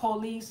of our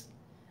police.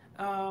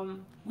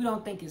 We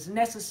don't think it's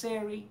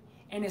necessary.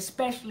 And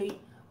especially,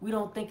 we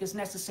don't think it's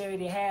necessary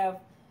to have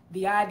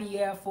the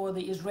IDF or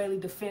the Israeli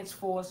Defense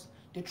Force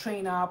to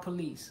train our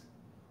police.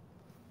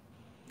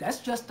 That's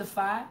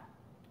justified.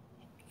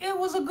 It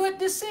was a good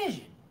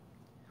decision.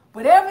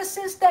 But ever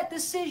since that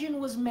decision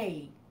was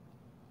made,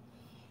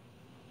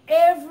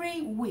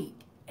 every week,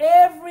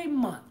 every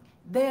month,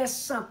 there's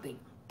something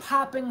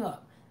popping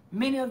up.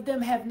 Many of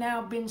them have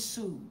now been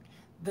sued.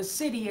 The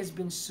city has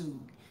been sued.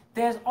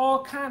 There's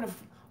all kind of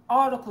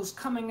articles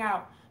coming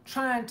out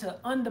trying to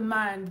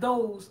undermine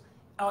those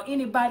or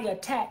anybody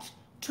attached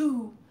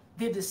to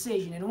the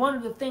decision. And one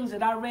of the things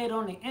that I read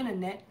on the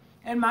internet,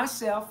 and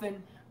myself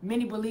and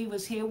many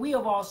believers here, we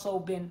have also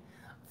been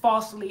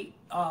falsely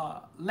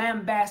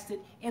lambasted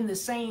in the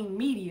same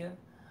media,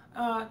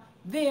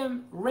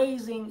 them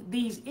raising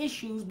these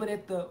issues, but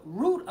at the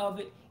root of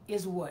it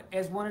is what?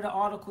 As one of the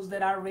articles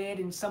that I read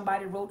and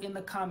somebody wrote in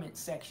the comment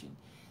section,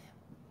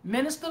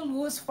 Minister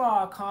Louis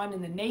Farrakhan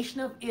and the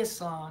Nation of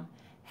Islam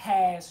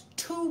has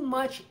too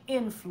much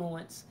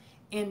influence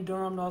in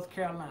Durham, North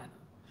Carolina.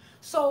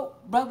 So,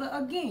 brother,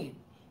 again,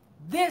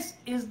 this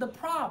is the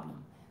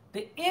problem.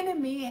 The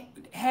enemy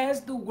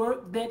has the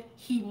work that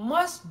he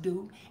must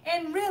do,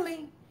 and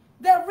really,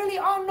 there really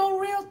are no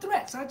real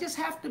threats. I just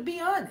have to be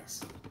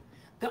honest.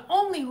 The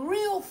only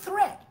real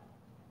threat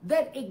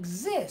that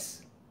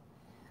exists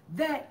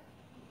that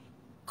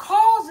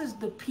causes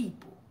the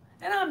people,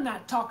 and I'm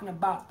not talking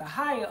about the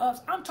higher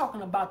ups, I'm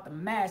talking about the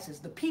masses,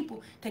 the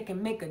people that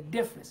can make a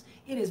difference.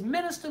 It is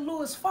Minister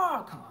Louis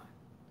Farrakhan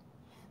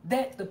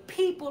that the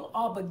people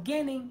are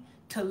beginning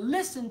to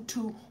listen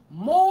to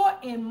more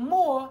and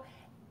more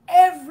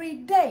every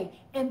day.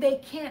 And they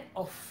can't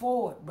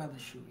afford, Brother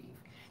Sharif,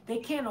 they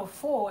can't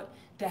afford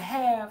to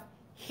have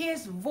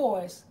his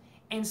voice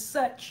in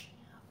such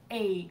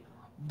a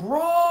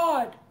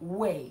broad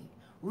way,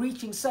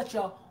 reaching such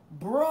a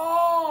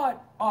broad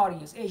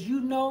audience. As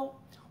you know,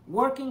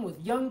 working with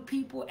young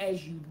people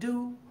as you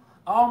do,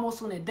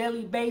 almost on a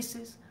daily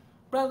basis,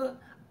 brother,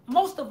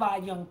 most of our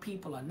young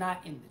people are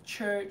not in the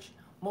church.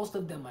 Most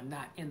of them are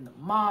not in the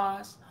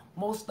mosque.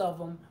 Most of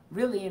them,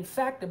 really, in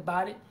fact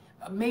about it,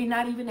 may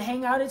not even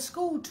hang out at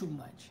school too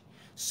much.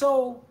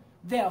 So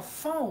their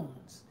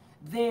phones,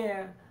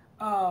 their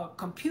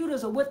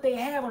computers, or what they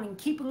have on and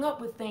keeping up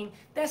with things,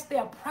 that's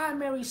their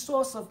primary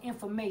source of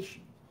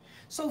information.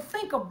 So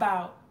think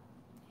about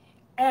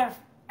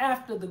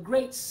after the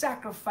great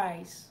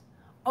sacrifice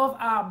of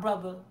our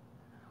brother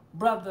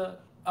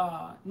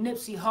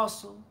Nipsey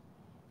Hussle,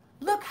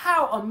 look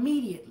how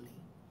immediately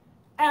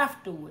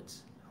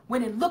afterwards,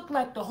 when it looked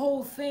like the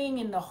whole thing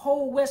and the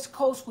whole West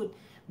Coast would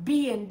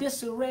be in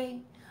disarray,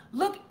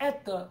 look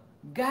at the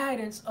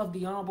guidance of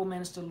the Honorable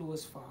Minister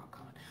Louis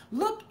Farrakhan.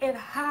 Look at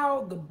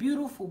how the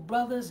beautiful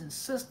brothers and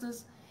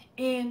sisters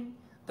in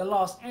the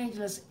Los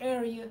Angeles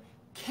area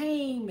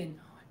came, and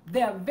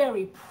their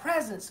very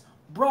presence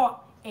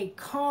brought a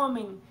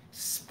calming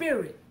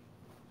spirit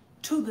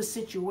to the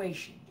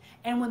situation.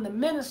 And when the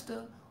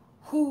minister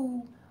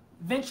who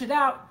ventured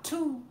out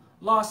to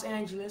Los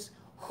Angeles,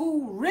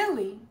 who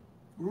really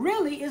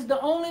is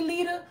the only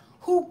leader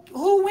who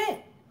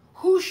went,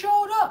 who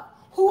showed up,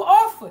 who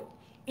offered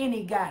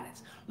any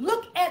guidance.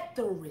 Look at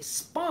the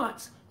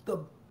response, the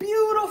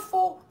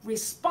beautiful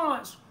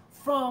response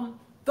from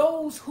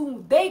those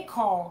whom they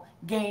call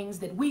gangs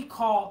that we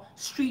call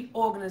street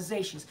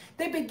organizations.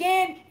 They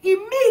began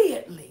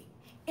immediately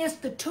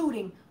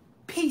instituting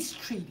peace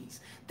treaties.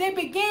 They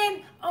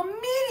began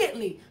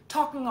immediately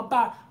talking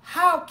about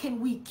how can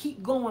we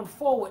keep going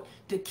forward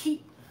to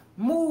keep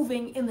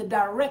moving in the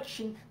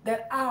direction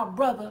that our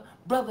brother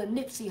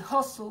Nipsey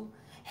Hussle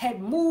had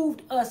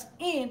moved us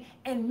in,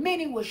 and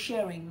many were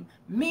sharing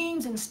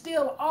memes and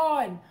still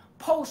are, and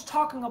posts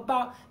talking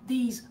about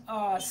these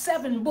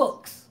 7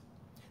 books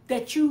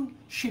that you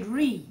should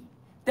read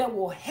that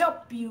will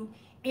help you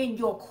in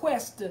your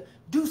quest to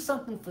do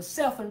something for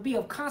self and be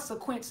of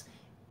consequence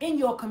in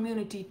your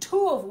community,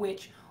 2 of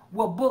which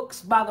were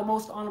books by the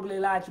Most Honorable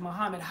Elijah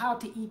Muhammad, How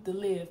to Eat to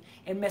Live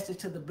and Message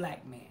to the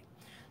Black Man.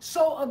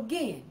 So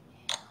again,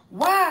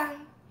 why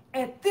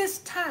at this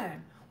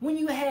time, when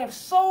you have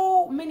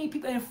so many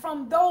people, and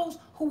from those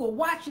who were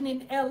watching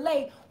in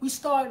LA, we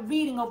started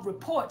reading of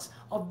reports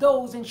of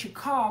those in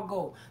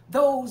Chicago,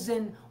 those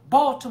in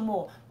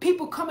Baltimore,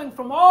 people coming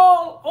from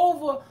all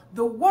over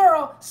the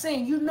world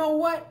saying, you know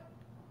what?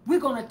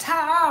 We're going to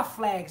tie our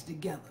flags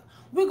together.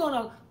 We're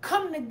going to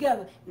come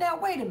together. Now,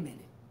 wait a minute.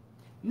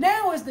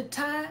 Now is the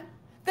time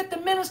that the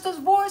minister's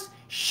voice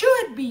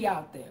should be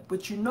out there.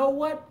 But you know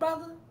what,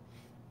 brother?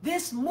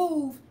 This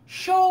move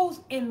shows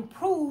and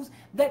proves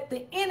that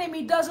the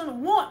enemy doesn't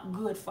want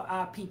good for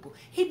our people.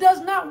 He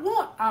does not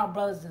want our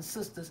brothers and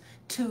sisters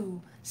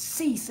to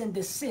cease and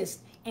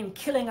desist in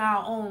killing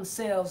our own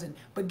selves and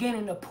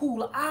beginning to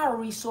pool our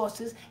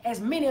resources,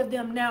 as many of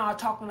them now are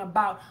talking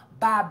about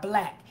buy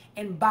black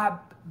and buy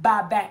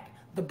back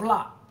the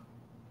block.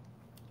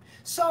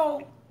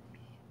 So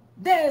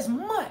there's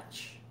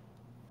much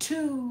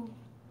to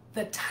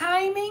the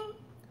timing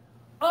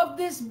of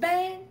this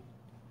ban,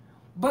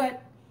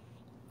 but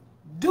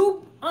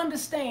do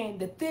understand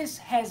that this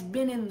has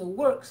been in the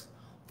works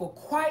for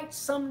quite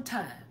some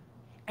time,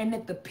 and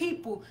that the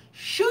people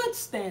should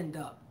stand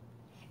up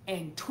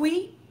and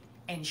tweet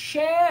and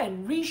share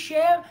and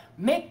reshare,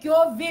 make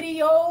your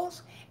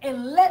videos,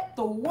 and let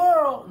the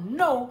world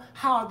know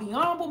how the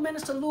Honorable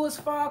Minister Louis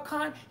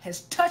Farrakhan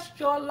has touched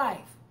your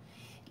life.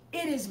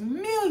 It is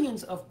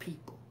millions of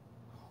people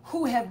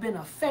who have been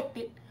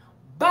affected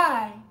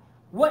by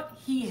what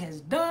he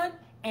has done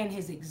and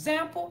his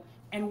example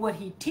and what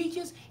he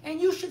teaches, and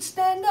you should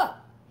stand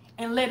up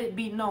and let it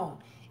be known.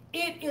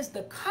 It is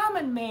the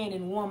common man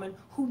and woman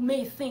who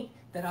may think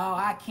that, oh,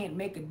 I can't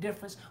make a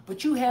difference,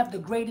 but you have the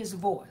greatest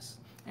voice.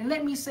 And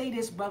let me say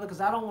this, brother,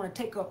 because I don't want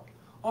to take up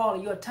all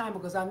of your time,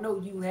 because I know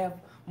you have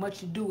much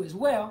to do as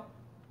well.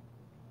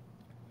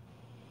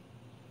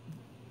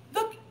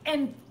 Look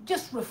and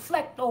just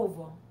reflect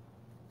over.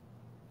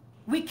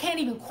 We can't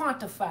even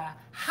quantify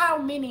how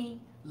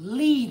many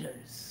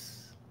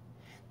leaders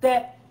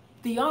that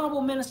the Honorable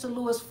Minister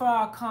Louis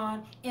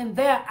Farrakhan, in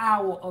their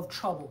hour of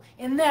trouble,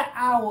 in their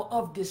hour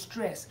of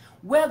distress,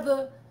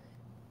 whether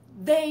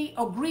they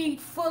agreed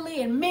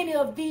fully, and many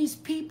of these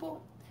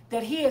people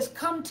that he has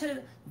come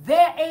to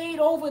their aid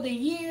over the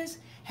years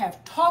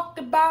have talked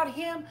about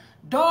him,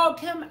 dogged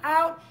him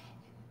out,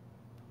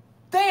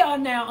 they are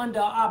now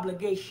under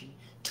obligation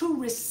to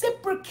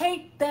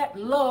reciprocate that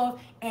love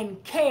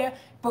and care,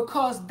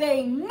 because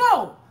they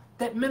know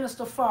that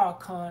Minister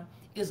Farrakhan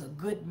is a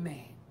good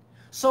man.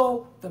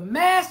 So the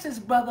masses,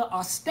 brother,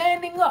 are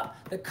standing up.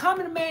 The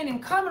common man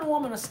and common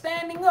woman are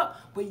standing up.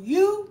 But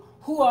you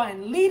who are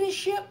in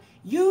leadership,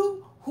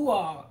 you who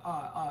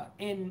are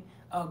in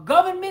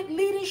government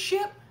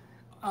leadership,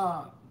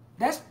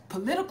 that's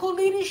political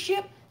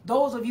leadership,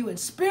 those of you in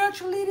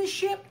spiritual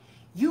leadership,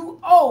 you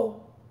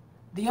owe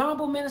the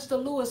Honorable Minister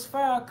Louis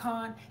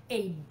Farrakhan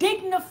a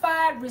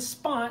dignified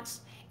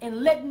response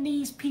in letting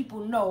these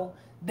people know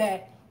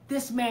that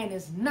this man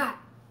is not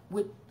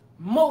what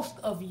most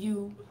of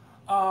you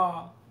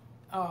are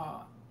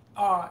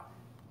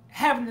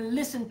having to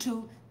listen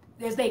to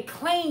as they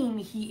claim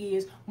he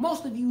is.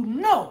 Most of you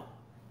know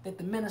that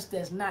the minister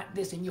is not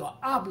this, and you're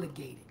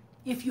obligated.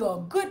 If you're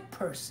a good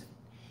person,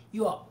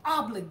 you are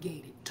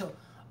obligated to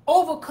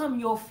overcome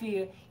your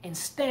fear and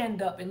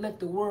stand up and let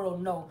the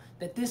world know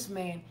that this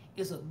man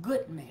is a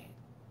good man.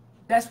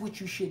 That's what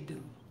you should do.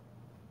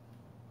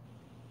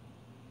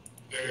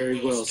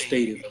 Very well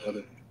stated,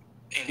 brother.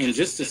 And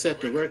just to set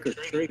the record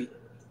straight,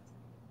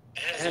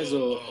 as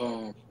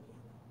a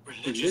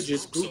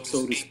religious group,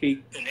 so to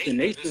speak, the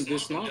Nation of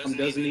Islam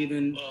doesn't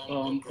even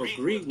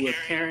agree with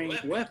carrying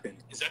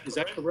weapons. Is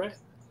that correct?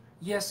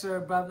 Yes, sir,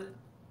 brother.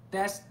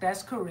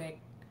 That's correct,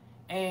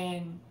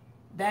 and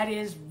that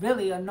is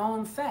really a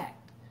known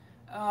fact.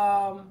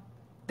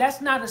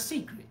 That's not a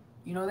secret.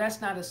 You know, that's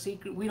not a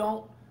secret. We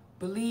don't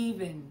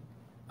believe in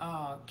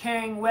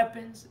carrying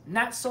weapons,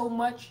 not so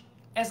much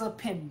as a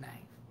penknife.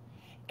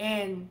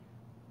 And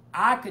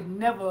I could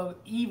never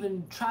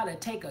even try to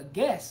take a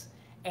guess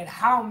at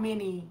how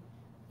many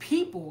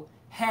people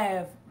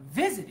have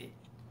visited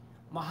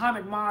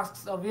Muhammad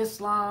Mosques of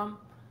Islam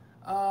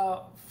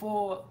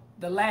for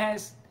the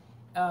last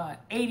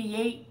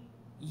 88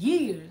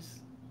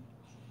 years.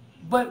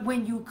 But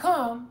when you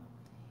come,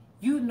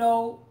 you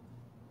know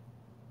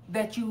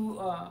that you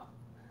are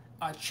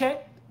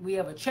checked. We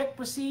have a check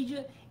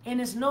procedure, and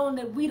it's known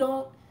that we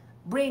don't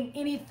bring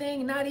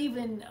anything, not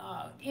even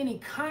any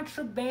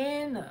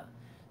contraband,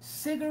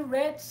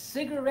 cigarettes,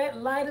 cigarette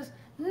lighters,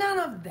 none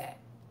of that.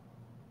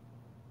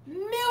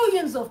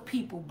 Millions of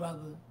people,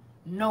 brother,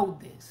 know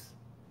this.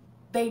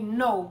 They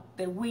know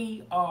that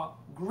we are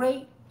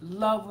great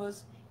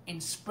lovers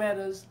and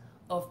spreaders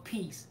of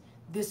peace.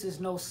 This is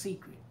no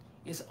secret.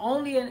 It's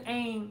only an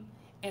aim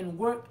and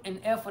work and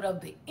effort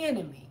of the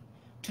enemy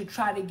to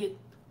try to get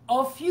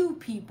a few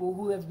people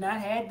who have not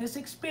had this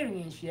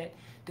experience yet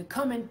to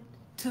come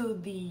into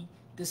the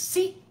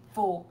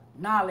deceitful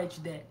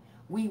knowledge that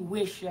we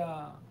wish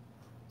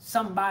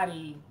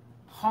somebody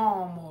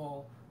harm,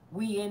 or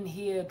we in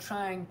here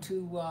trying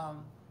to,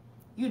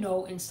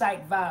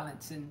 incite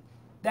violence. And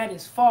that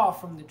is far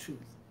from the truth.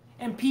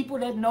 And people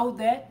that know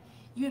that,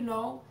 you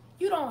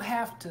don't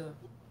have to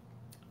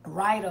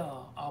write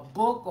a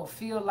book or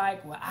feel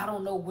like, well, I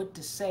don't know what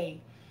to say.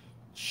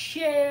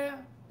 Share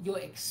your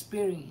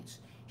experience.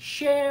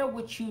 Share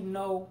what you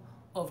know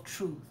of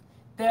truth.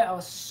 There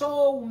are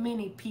so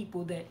many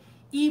people that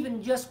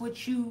even just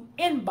what you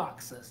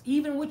inbox us,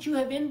 even what you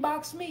have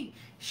inboxed me,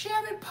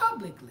 share it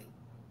publicly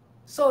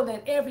so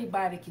that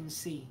everybody can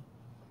see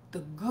the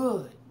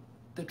good,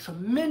 the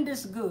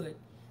tremendous good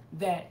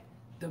that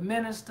the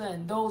minister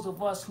and those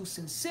of us who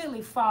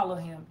sincerely follow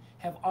him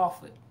have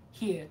offered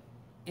here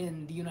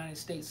in the United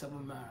States of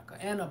America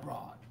and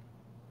abroad.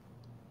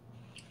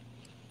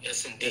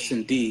 Yes,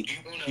 indeed.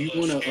 Do you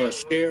want to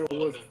share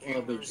with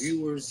the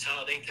viewers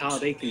how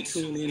they can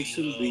tune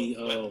into the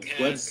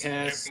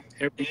webcast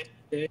every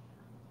day?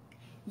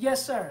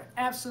 Yes, sir.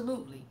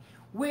 Absolutely.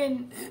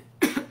 When,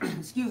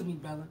 excuse me,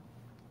 brother,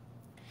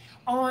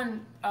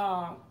 on,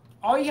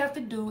 all you have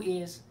to do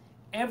is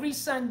every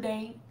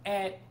Sunday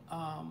at,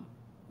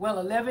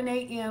 11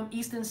 a.m.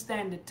 Eastern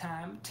Standard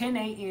Time, 10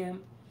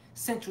 a.m.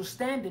 Central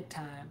Standard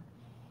Time,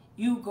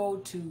 you go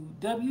to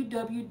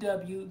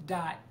www.noi.org.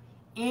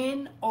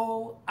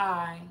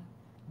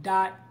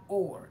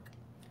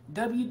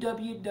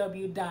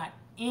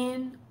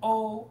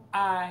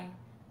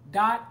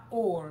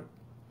 www.noi.org.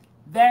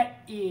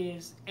 That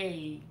is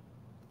a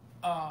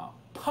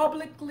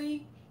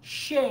publicly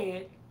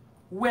shared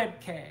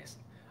webcast.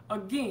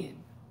 Again,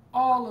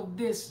 all of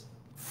this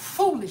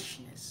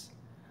foolishness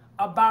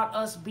about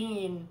us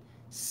being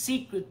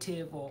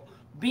secretive or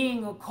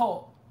being a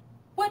cult.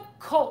 What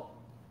cult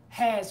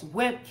has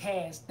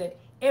webcasts that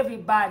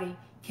everybody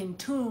can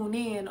tune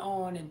in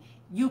on, and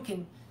you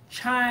can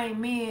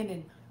chime in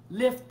and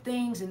lift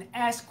things and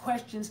ask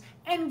questions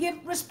and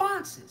get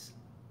responses?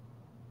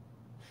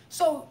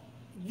 So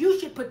you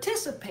should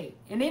participate.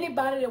 And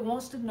anybody that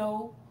wants to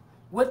know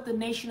what the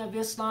Nation of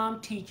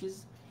Islam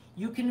teaches,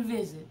 you can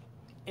visit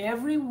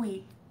every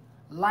week,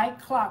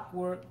 like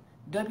clockwork,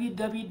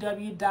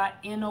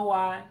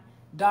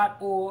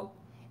 www.noi.org.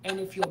 And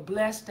if you're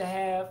blessed to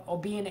have or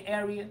be in an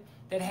area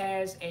that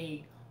has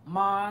a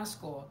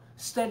mosque or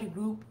study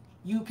group,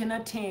 you can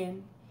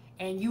attend,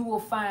 and you will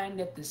find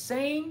that the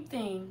same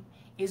thing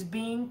is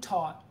being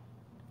taught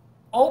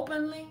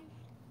openly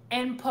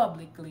and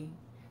publicly,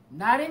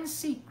 not in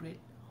secret,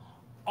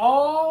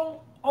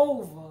 all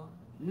over,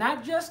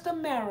 not just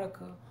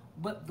America,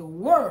 but the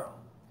world.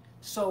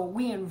 So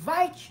we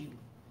invite you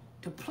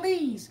to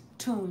please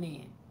tune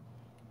in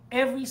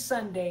every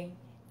Sunday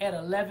at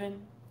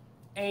 11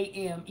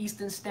 a.m.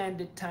 Eastern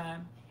Standard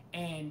Time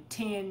and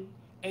 10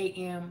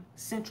 a.m.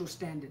 Central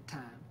Standard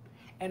Time.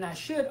 And I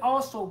should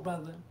also,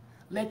 brother,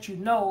 let you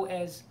know,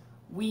 as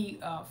we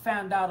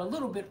found out a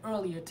little bit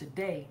earlier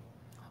today,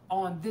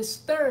 on this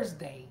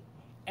Thursday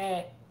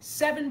at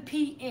 7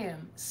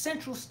 p.m.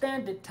 Central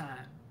Standard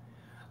Time,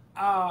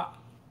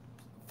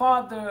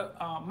 Father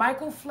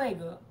Michael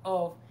Flager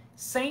of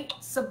St.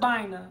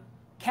 Sabina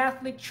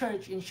Catholic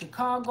Church in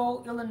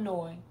Chicago,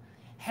 Illinois,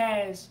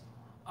 has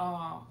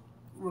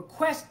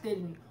requested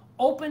and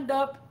opened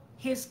up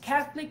his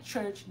Catholic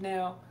church.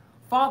 Now,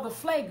 Father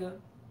Flager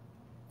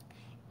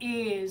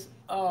is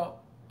a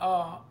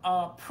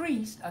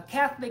priest, a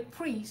Catholic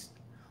priest,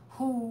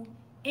 who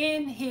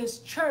in his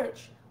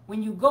church,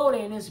 when you go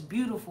there, and it's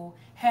beautiful,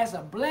 has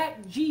a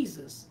black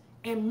Jesus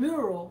and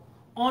mural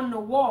on the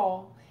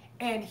wall,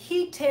 and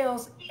he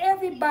tells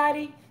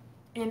everybody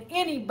and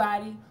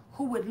anybody who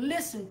who would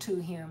listen to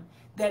him,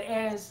 that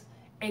as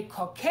a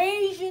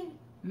Caucasian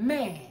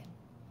man,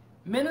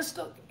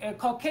 minister, a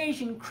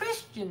Caucasian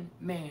Christian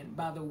man,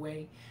 by the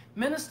way,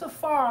 Minister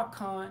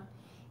Farrakhan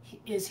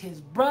is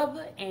his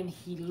brother, and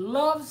he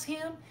loves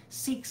him,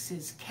 seeks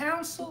his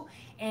counsel,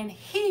 and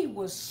he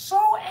was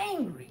so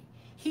angry.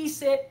 He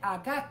said, I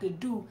got to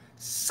do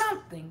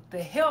something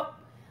to help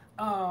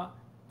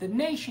the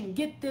nation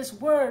get this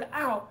word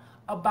out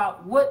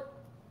about what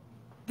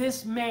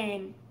this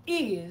man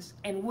is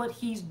and what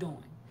he's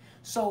doing.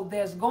 So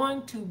there's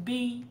going to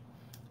be,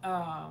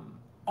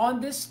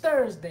 on this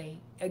Thursday,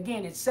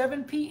 again, it's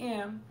 7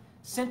 p.m.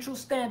 Central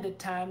Standard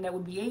Time. That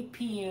would be 8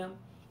 p.m.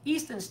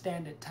 Eastern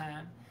Standard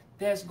Time.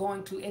 There's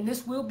going to, and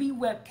this will be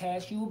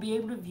webcast. You will be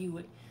able to view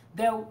it.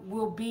 There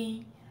will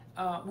be,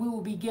 we will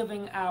be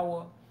giving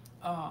our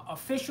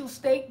official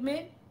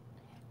statement,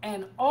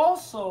 and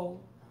also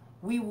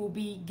we will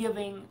be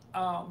giving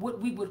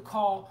what we would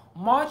call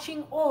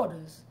marching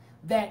orders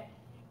that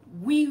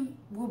we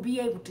will be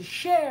able to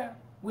share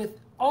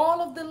with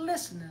all of the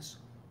listeners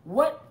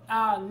what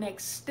our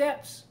next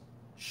steps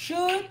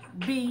should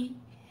be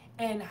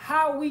and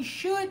how we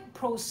should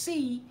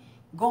proceed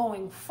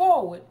going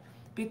forward,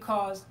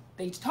 because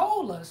they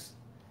told us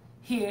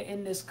here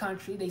in this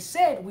country, they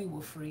said we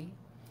were free.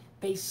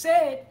 They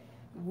said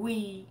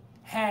we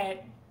had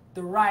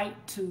the right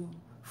to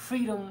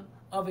freedom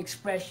of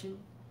expression.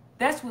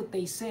 That's what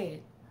they said.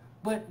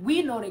 But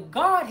we know that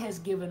God has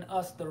given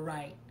us the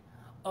right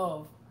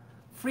of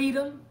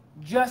freedom,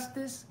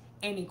 justice,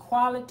 and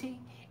equality,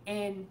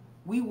 and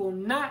we will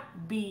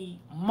not be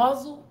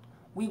muzzled.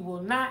 We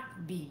will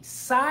not be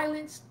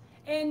silenced.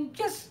 And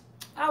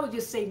I would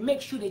just say,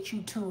 make sure that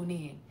you tune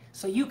in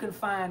so you can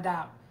find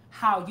out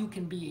how you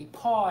can be a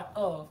part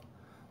of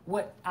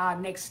what our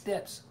next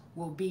steps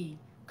will be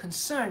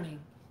concerning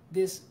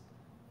this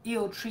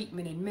ill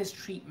treatment and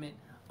mistreatment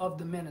of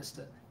the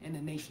minister in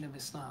the Nation of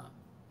Islam.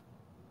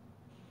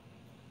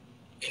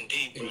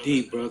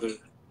 Indeed, brother.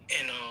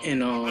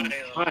 And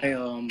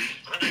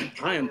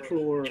I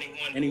implore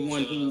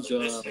anyone who's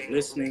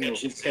listening or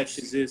who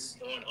catches this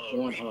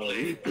on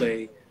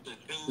replay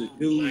to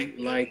do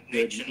like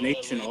the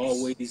nation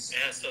always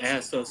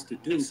asks us to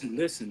do, who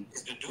listen,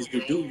 is to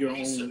do your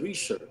own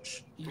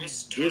research.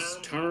 This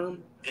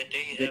term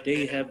that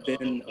they have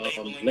been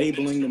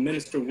labeling the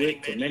minister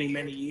with for many,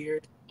 many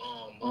years,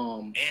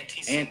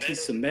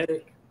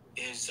 anti-Semitic,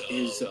 is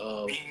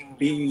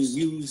being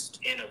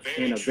used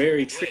in a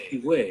very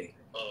tricky way.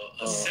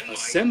 A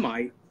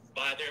Semite,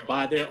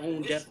 by their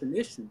own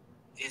definition,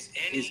 is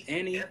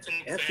any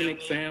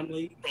ethnic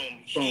family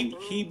from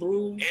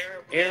Hebrew,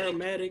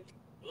 Aramaic,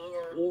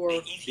 or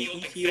the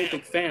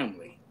Ethiopic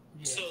family.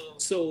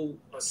 So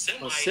a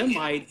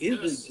Semite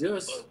isn't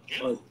just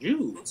a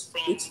Jew.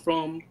 It's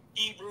from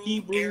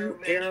Hebrew,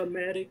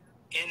 Aramaic,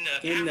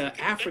 in the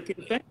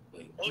African family.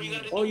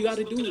 All you got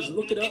to do is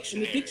look it up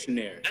in the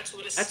dictionary.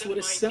 That's what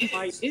a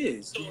Semite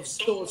is.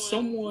 So if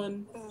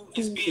someone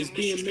who is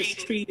being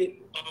mistreated,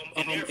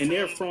 and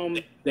they're from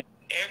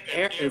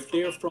if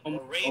they're from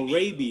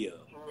Arabia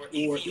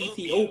or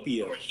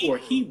Ethiopia or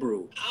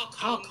Hebrew,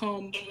 how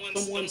come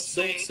someone don't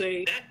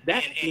say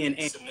that being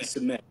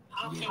anti-Semitic?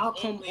 How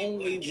come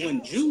only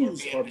when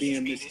Jews are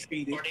being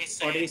mistreated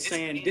are they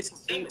saying this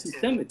is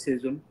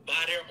anti-Semitism?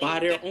 By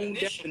their own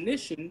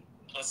definition,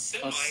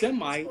 a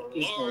Semite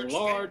is a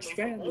large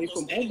family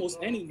from almost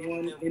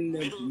anyone in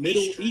the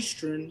Middle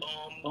Eastern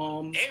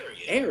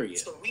area.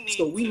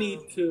 So we need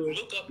to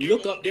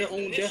look up their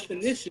own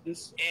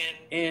definitions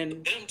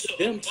and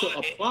them to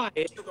apply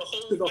it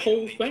to the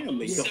whole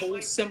family, the whole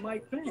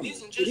Semite family.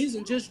 It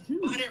isn't just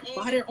Jews,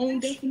 by their own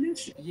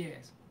definition.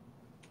 Yes.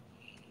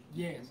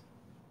 Yes.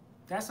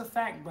 That's a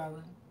fact,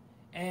 brother.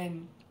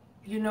 And,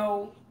 you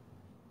know,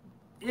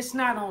 it's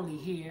not only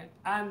here.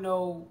 I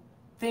know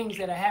things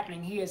that are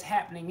happening here is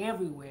happening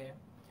everywhere.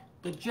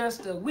 But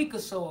just a week or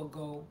so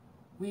ago,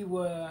 we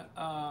were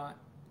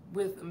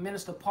with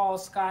Minister Paul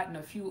Scott and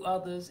a few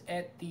others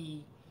at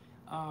the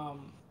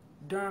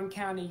Durham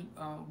County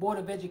Board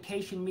of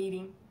Education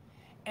meeting.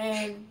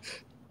 And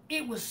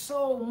it was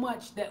so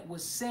much that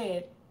was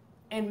said.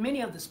 And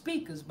many of the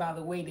speakers, by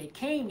the way, they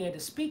came there to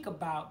speak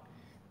about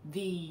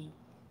the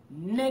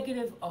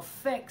negative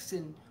effects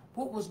and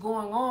what was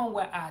going on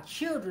with our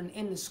children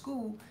in the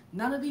school.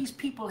 None of these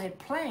people had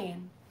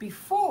planned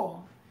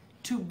before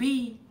to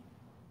be,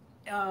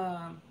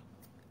 I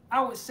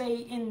would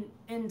say,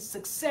 in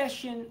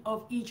succession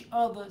of each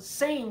other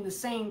saying the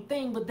same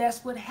thing, but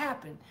that's what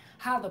happened.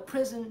 How the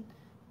prison,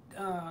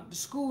 the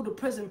school to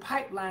prison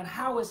pipeline,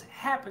 how it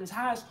happens,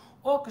 how it's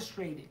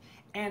orchestrated.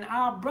 And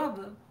our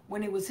brother,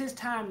 when it was his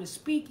time to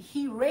speak,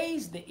 he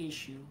raised the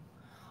issue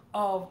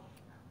of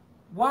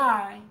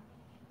why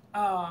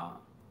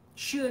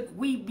should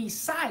we be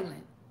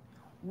silent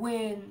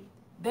when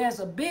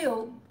there's a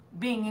bill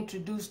being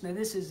introduced. Now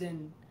this is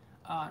in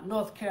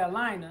North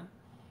Carolina,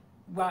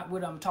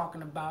 what I'm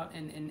talking about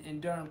in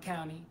Durham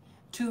County,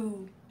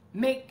 to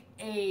make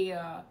a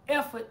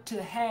effort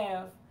to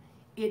have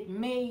it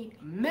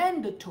made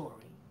mandatory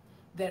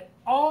that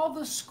all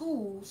the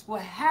schools will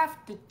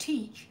have to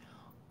teach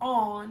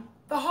on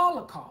the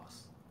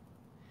Holocaust.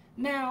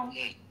 Now,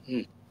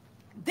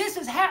 this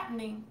is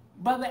happening,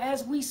 brother,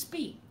 as we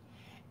speak.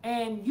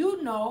 And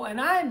you know,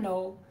 and I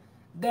know,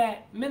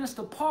 that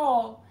Minister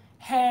Paul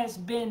has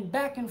been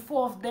back and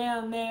forth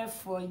down there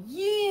for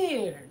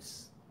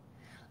years,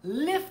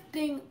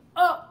 lifting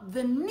up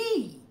the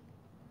need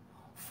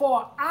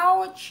for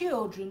our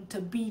children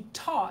to be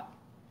taught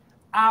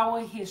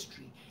our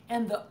history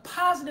and the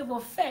positive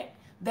effect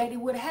that it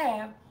would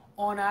have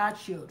on our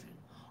children,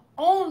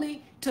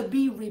 only to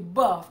be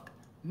rebuffed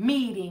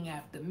meeting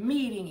after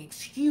meeting,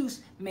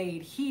 excuse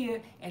made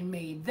here and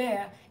made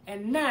there.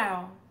 And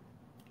now,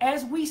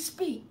 as we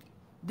speak,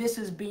 this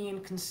is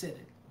being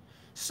considered.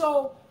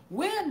 So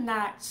we're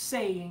not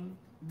saying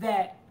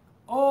that,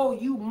 oh,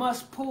 you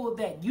must pull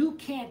that. You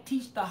can't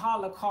teach the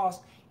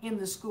Holocaust in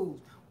the schools.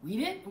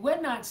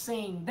 We're not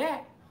saying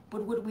that.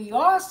 But what we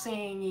are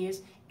saying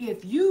is,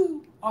 if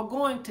you are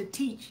going to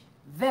teach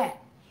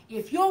that,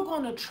 if you're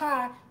going to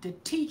try to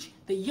teach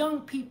the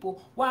young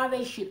people why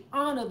they should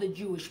honor the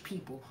Jewish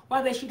people,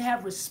 why they should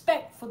have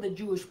respect for the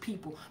Jewish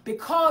people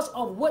because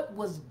of what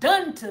was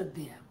done to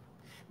them,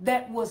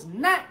 that was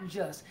not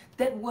just,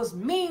 that was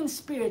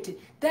mean-spirited,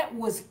 that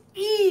was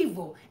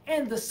evil,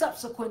 and the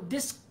subsequent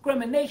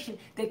discrimination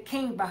that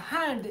came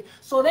behind it,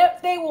 so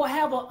that they will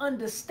have an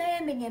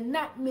understanding and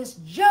not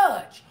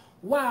misjudge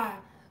why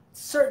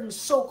certain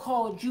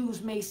so-called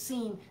Jews may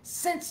seem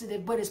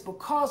sensitive, but it's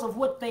because of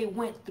what they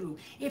went through.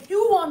 If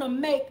you want to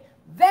make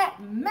that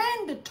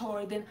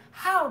mandatory, then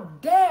how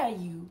dare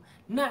you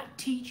not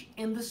teach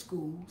in the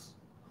schools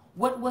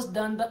what was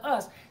done to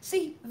us?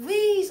 See,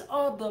 these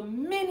are the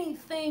many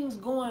things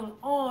going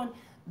on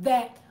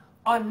that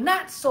are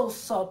not so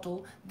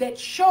subtle, that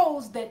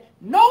shows that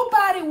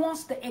nobody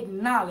wants to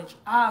acknowledge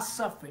our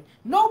suffering.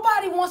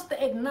 Nobody wants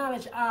to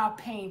acknowledge our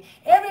pain.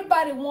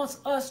 Everybody wants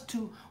us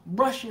to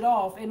brush it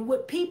off. And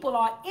what people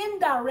are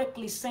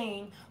indirectly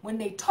saying when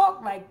they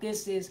talk like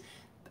this is,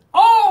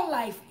 all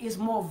life is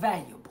more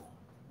valuable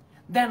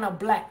than a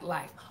black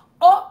life,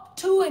 up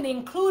to and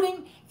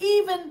including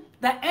even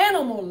the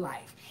animal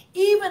life,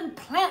 even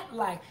plant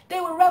life.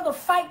 They would rather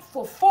fight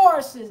for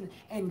forests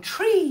and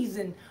trees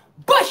and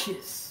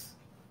bushes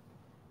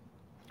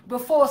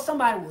before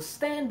somebody will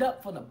stand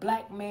up for the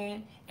black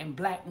man and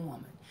black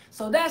woman.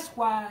 So that's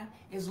why,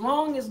 as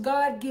long as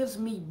God gives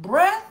me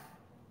breath,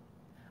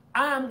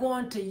 I'm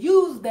going to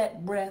use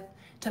that breath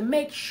to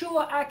make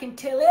sure I can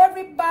tell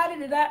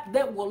everybody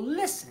that will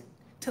listen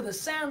to the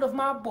sound of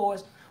my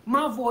voice,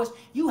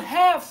 you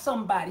have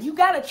somebody. You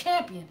got a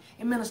champion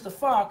in Minister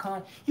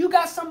Farrakhan. You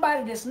got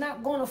somebody that's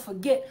not going to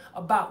forget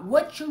about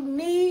what you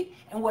need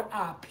and what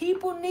our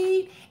people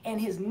need, and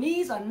his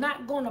knees are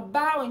not going to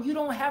bow, and you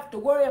don't have to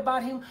worry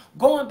about him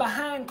going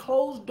behind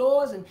closed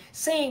doors and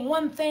saying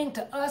one thing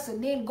to us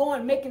and then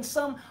going making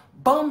some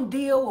bum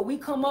deal where we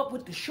come up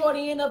with the short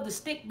end of the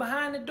stick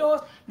behind the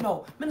doors.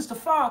 No, Minister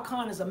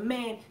Farrakhan is a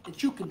man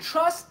that you can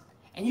trust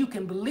and you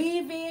can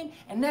believe in,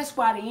 and that's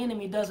why the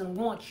enemy doesn't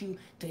want you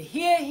to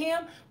hear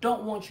him,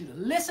 don't want you to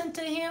listen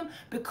to him,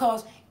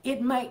 because it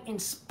might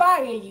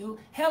inspire you.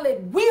 Hell, it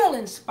will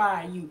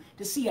inspire you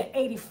to see an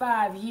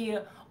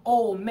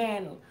 85-year-old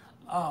man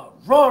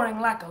roaring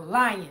like a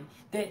lion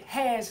that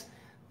has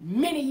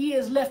many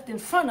years left in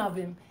front of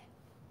him,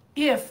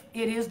 if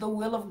it is the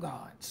will of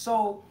God.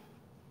 So,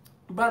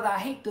 brother, I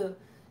hate to,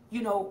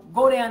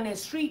 go down that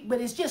street,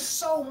 but it's just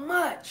so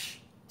much,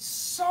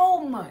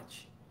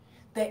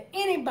 that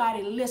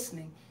anybody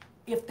listening,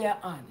 if they're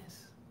honest,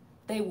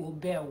 they will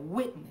bear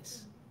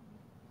witness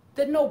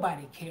that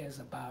nobody cares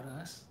about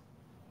us.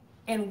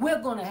 And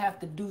we're going to have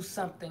to do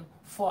something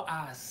for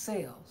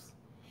ourselves.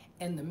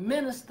 And the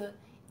minister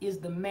is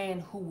the man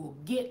who will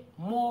get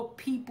more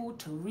people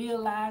to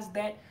realize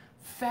that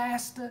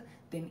faster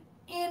than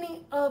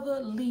any other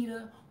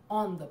leader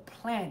on the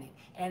planet.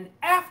 And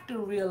after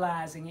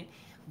realizing it,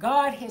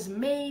 God has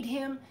made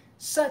him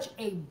such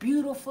a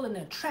beautiful and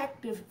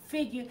attractive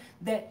figure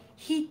that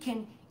he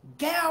can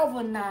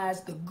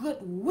galvanize the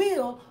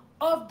goodwill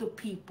of the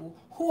people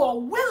who are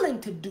willing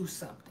to do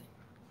something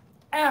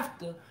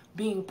after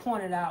being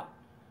pointed out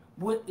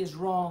what is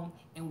wrong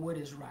and what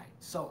is right.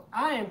 So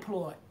I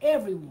implore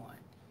everyone,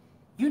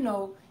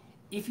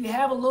 if you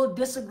have a little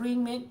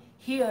disagreement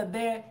here or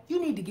there,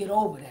 you need to get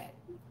over that.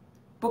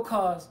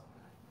 Because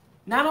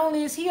not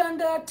only is he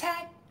under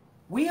attack,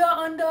 we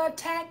are under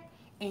attack,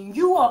 and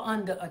you are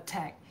under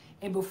attack.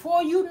 And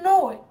before you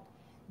know it,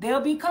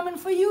 they'll be coming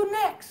for you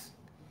next.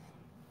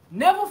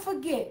 Never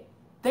forget,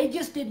 they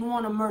just didn't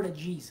want to murder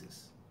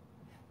Jesus.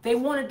 They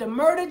wanted to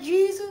murder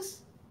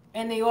Jesus,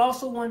 and they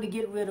also wanted to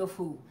get rid of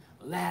who?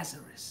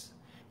 Lazarus.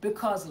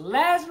 Because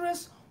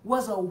Lazarus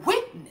was a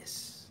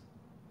witness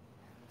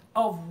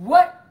of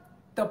what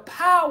the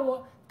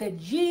power that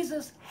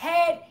Jesus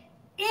had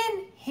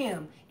in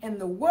him,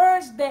 and the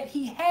words that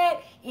he had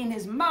in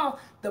his mouth,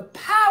 the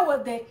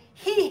power that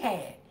he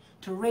had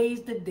to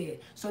raise the dead.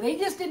 So they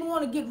just didn't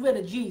want to get rid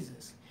of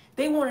Jesus.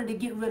 They wanted to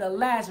get rid of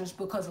Lazarus,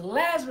 because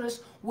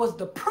Lazarus was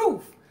the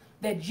proof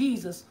that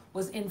Jesus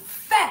was in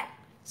fact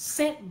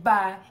sent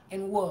by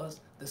and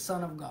was the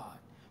Son of God.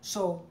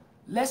 So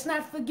let's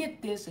not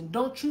forget this, and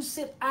don't you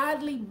sit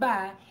idly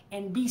by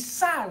and be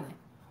silent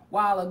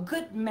while a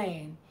good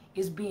man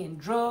is being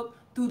dragged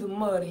through the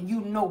mud, and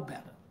you know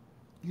better.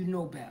 You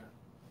know better.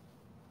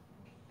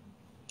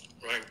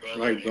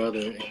 Right,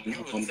 brother.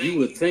 You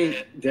would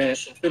think that,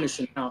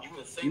 finishing out,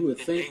 you would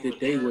think that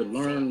they would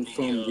learn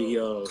from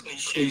the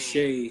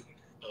cliche,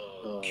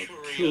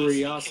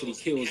 curiosity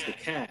kills the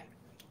cat,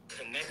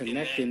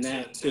 connecting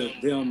that to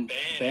them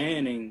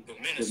banning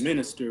the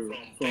minister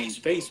from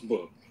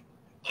Facebook.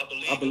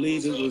 I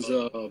believe it was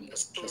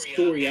a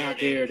story out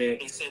there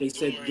that they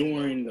said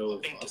during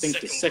I think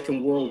the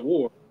Second World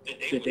War,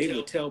 that they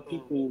would tell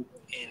people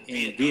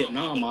in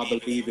Vietnam, I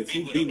believe, if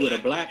you be with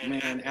a black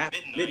man after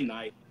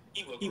midnight,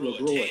 he would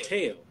grow a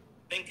tail,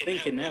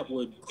 thinking that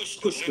would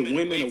push the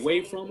women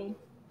away from him.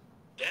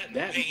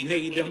 That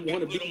made them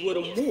want to be with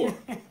him more.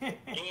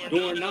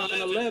 During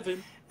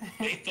 9/11,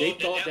 they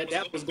thought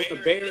that was going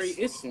to bury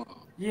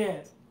Islam.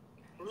 Yes.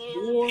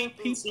 More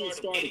people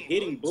started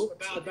getting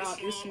books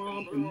about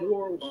Islam, and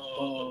more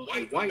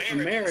white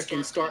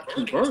Americans start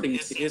converting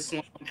to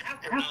Islam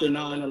after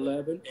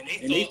 9/11,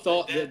 and they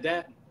thought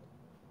that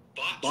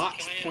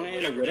box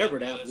plan or whatever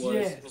that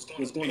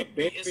was going to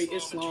bury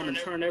Islam and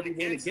turn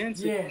everyone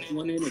against it,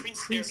 when it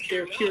increased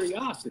their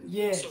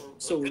curiosity.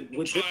 So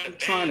with them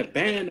trying to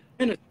ban the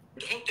minister,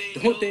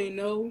 don't they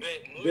know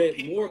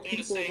that more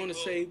people are going to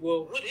say,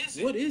 well,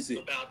 what is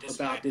it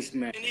about this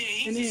man?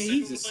 And then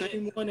he's the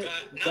same one that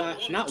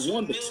got not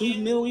 1 but 2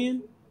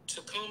 million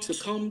to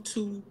come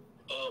to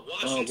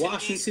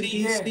Washington,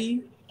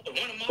 D.C.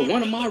 For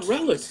one of my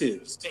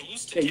relatives.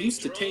 They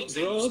used to take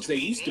drugs, they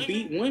used to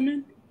beat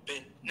women,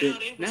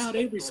 but now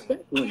they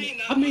respect women.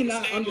 I may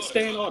not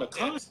understand all the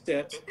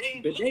concepts,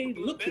 but they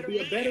look to be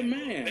a better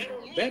man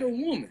or a better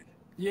woman.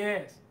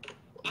 Yes.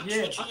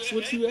 That's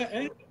what you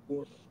asked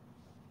for.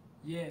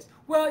 Yes.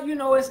 Well, you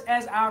know, it's,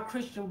 as our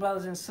Christian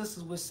brothers and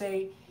sisters would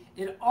say,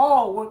 it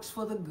all works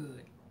for the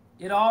good.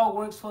 It all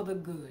works for the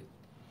good.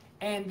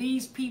 And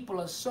these people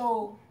are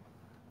so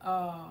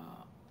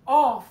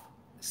off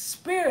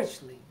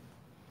spiritually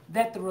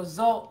that the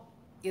result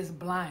is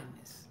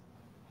blindness.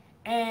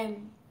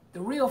 And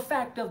the real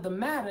fact of the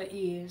matter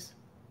is,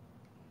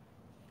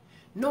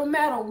 no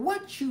matter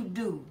what you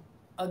do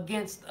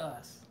against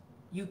us,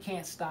 you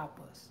can't stop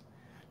us.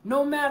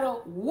 No matter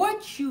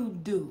what you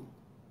do,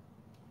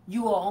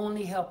 you are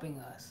only helping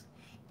us.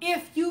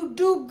 If you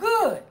do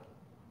good,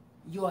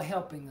 you are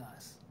helping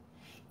us.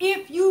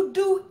 If you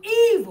do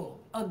evil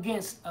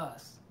against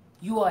us,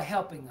 you are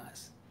helping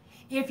us.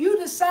 If you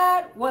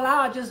decide, well,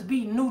 I'll just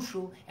be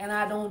neutral and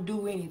I don't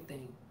do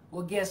anything,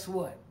 well, guess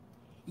what?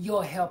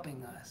 You're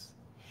helping us.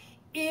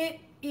 It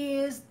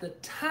is the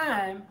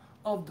time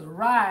of the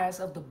rise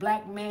of the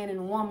black man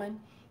and woman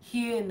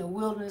here in the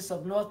wilderness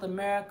of North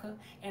America,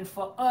 and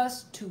for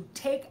us to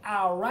take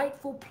our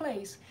rightful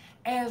place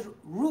as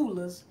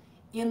rulers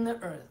in the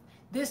earth.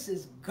 This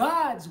is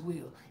God's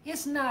will.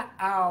 It's not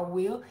our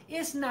will.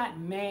 It's not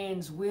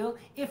man's will.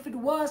 If it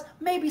was,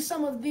 maybe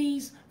some of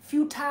these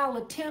futile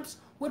attempts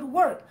would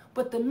work.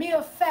 But the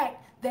mere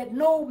fact that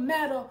no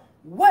matter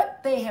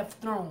what they have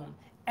thrown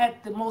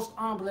at the most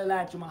honorable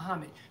Elijah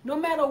Muhammad, no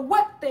matter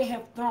what they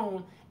have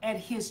thrown at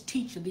his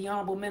teacher, the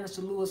Honorable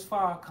Minister Louis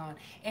Farrakhan,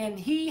 and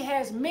he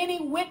has many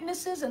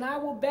witnesses, and I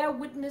will bear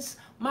witness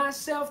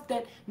myself,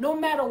 that no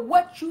matter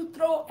what you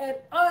throw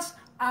at us,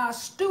 our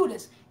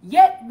students,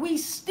 yet we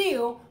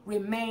still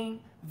remain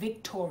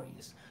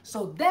victorious.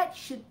 So that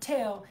should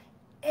tell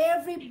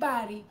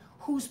everybody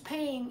who's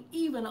paying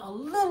even a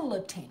little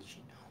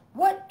attention,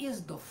 what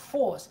is the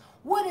force,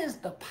 what is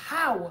the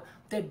power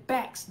that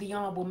backs the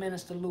Honorable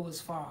Minister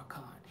Louis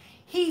Farrakhan.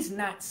 He's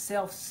not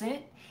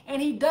self-sent,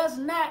 and he does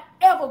not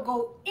ever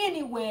go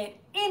anywhere at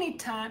any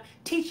time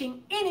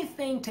teaching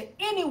anything to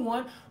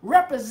anyone,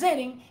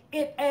 representing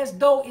it as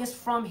though it's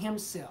from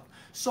himself.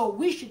 So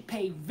we should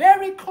pay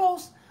very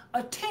close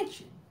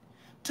attention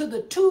to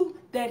the two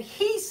that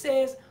he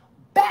says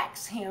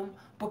backs him,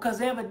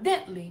 because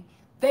evidently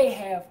they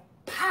have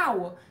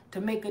power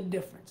to make a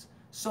difference.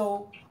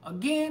 So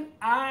again,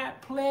 I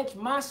pledge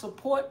my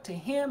support to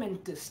him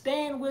and to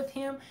stand with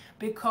him,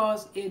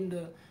 because in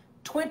the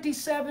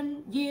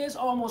 27 years,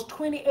 almost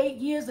 28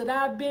 years that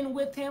I've been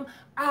with him,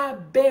 I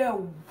bear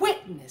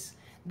witness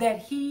that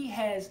he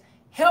has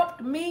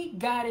helped me,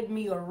 guided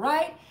me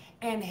aright,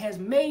 and has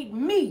made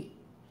me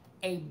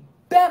a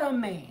better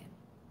man,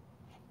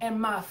 and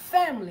my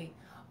family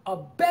a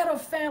better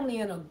family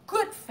and a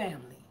good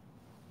family,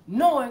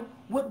 knowing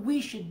what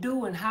we should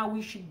do and how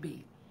we should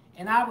be.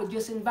 And I would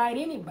just invite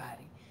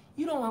anybody,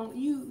 you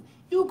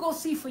go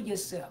see for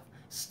yourself,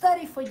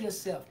 study for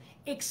yourself,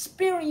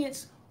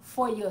 experience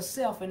for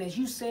yourself. And as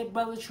you said,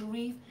 Brother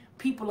Sharif,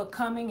 people are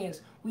coming,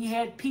 as we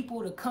had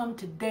people to come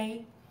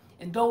today,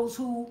 and those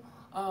who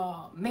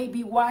may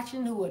be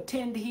watching, who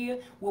attend here,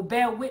 will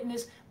bear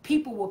witness.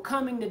 People were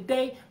coming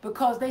today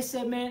because they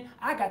said, man,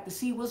 I got to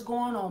see what's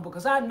going on,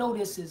 because I know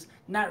this is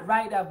not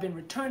right. I've been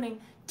returning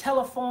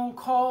telephone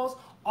calls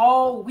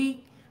all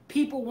week,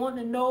 people want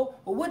to know,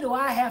 well, what do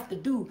I have to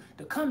do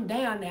to come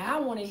down there? I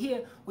want to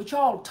hear what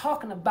y'all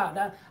talking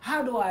about.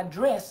 How do I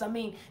dress? I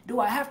mean, do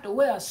I have to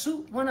wear a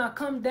suit when I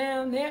come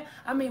down there?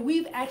 I mean,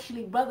 we've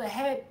actually, brother,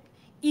 had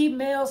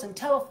emails and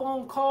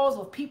telephone calls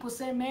of people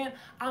saying, man,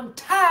 I'm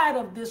tired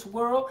of this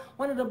world.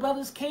 One of the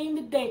brothers came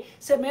today,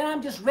 said, man,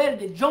 I'm just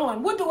ready to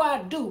join. What do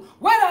I do?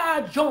 Where do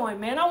I join,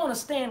 man? I want to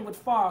stand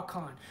with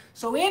Farrakhan.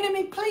 So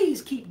enemy,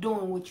 please keep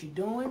doing what you're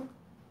doing.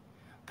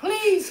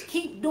 Please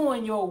keep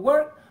doing your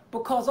work,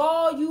 because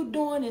all you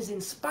doing is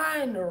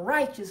inspiring the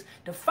righteous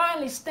to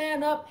finally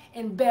stand up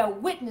and bear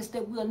witness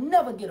that we'll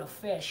never get a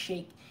fair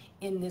shake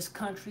in this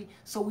country.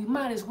 So we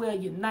might as well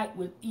unite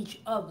with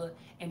each other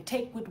and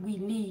take what we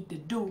need to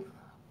do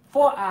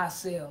for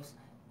ourselves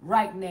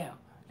right now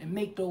and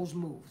make those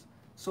moves.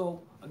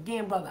 So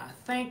again, brother, I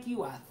thank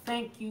you, I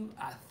thank you,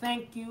 I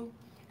thank you,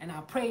 and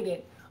I pray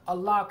that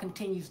Allah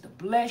continues to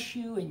bless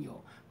you and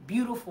your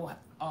beautiful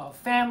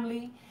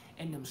family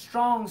and them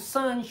strong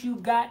sons you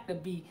got to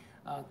be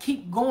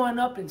keep going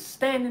up and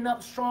standing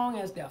up strong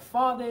as their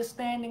father is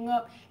standing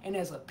up. And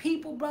as a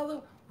people,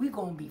 brother, we're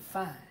going to be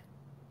fine.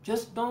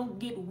 Just don't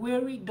get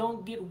weary,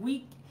 don't get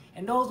weak.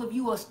 And those of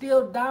you who are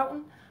still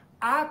doubting,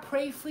 I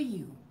pray for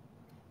you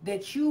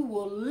that you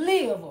will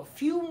live a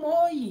few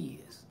more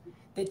years,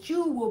 that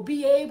you will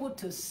be able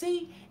to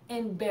see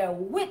and bear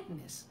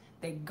witness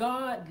that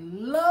God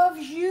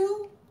loves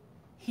you.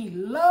 He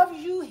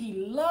loves you,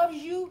 he loves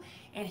you,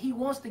 and he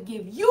wants to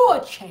give you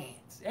a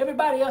chance.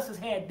 Everybody else has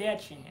had their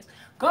chance.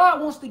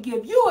 God wants to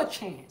give you a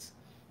chance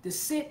to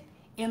sit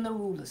in the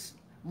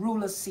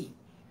ruler's seat.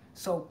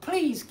 So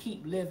please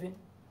keep living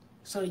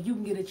so that you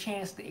can get a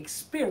chance to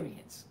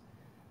experience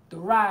the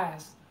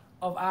rise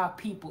of our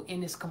people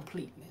in its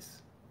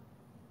completeness.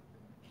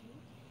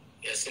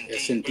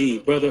 Yes,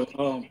 indeed. Brother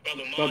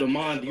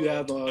Mon, do you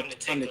have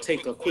time to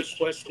take a quick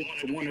question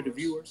from one of the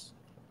viewers?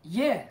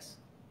 Yes.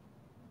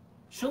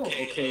 Sure.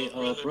 Okay,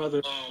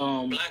 brother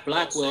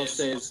Blackwell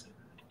says,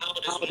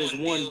 how does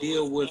one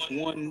deal with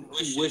one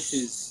who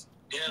wishes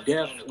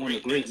death on a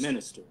great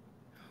minister?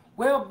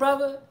 Well,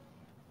 brother,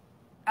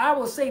 I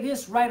will say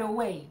this right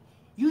away.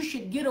 You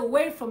should get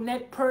away from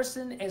that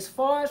person as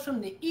far as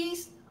from the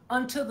east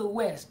unto the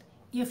west,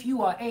 if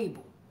you are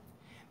able.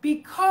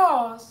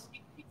 Because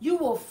you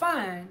will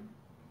find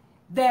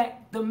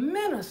that the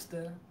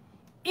minister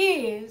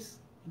is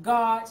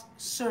God's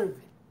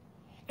servant.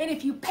 And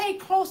if you pay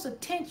close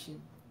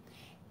attention,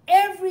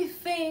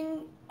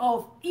 everything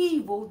of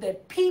evil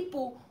that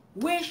people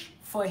wish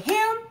for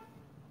him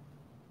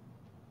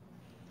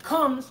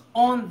comes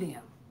on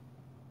them.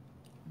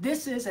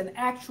 This is an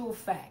actual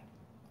fact.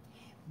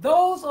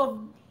 Those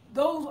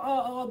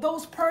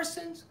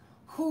persons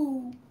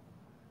who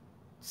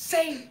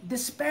say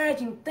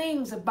disparaging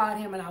things about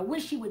him, and I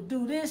wish he would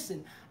do this,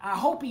 and I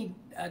hope he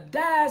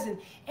dies,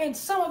 and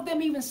some of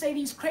them even say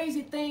these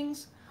crazy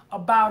things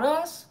about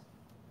us.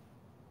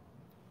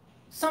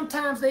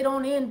 Sometimes they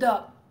don't end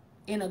up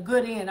in a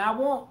good end. I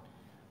won't,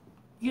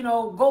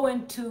 go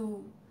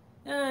into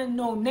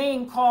no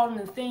name calling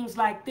and things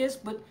like this,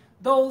 but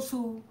those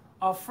who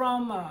are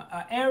from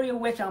an area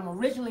which I'm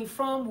originally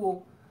from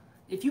will,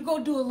 if you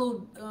go do a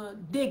little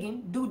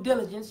digging, due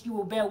diligence, you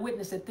will bear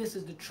witness that this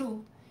is the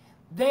truth.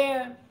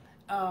 There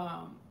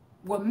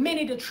were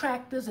many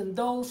detractors and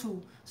those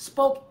who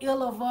spoke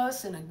ill of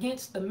us and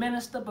against the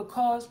minister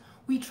because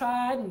we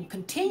tried and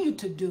continue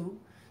to do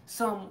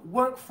some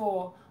work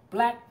for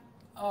black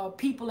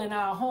people in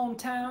our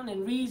hometown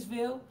in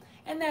Reedsville.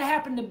 And there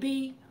happened to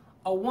be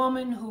a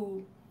woman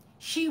who,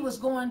 she was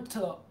going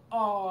to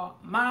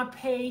my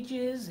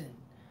pages and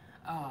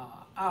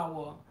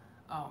our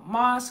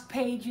mosque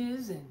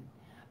pages and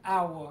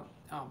our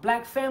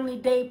Black Family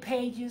Day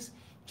pages,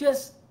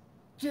 just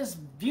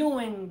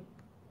viewing,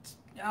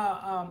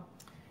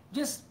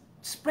 just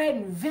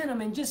spreading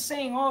venom and just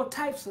saying all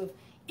types of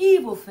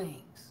evil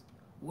things.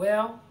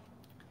 Well,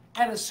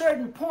 at a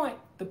certain point,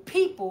 the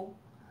people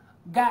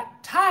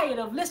got tired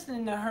of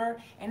listening to her,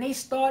 and they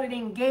started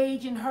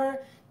engaging her,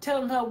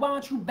 telling her, why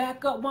don't you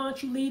back up, why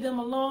don't you leave them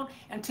alone,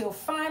 until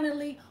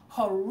finally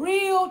her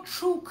real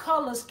true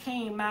colors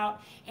came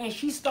out, and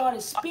she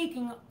started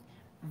speaking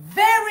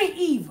very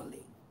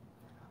evilly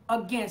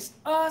against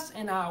us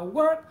and our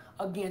work,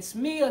 against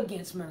me,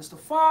 against Minister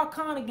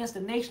Farrakhan, against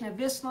the Nation of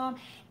Islam,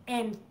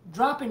 and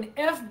dropping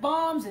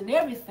F-bombs and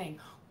everything,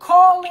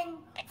 calling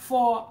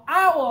for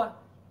our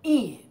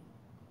end.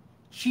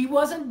 She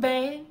wasn't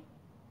banned.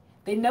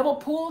 They never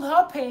pulled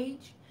her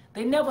page.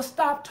 They never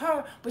stopped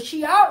her, but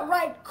she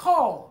outright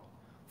called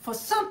for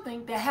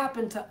something that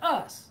happened to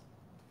us.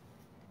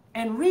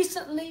 And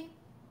recently,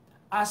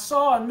 I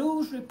saw a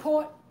news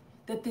report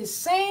that this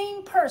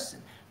same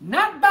person,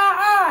 not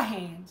by our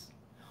hands,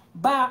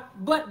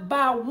 but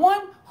by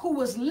one who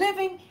was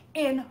living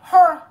in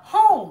her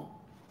home,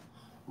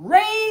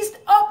 raised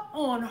up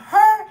on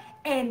her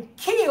and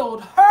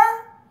killed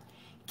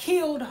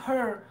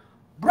her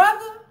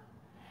brother,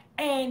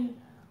 and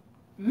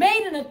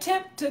made an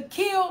attempt to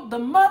kill the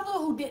mother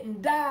who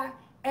didn't die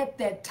at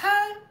that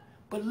time,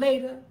 but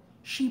later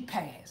she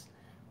passed.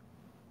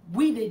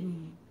 We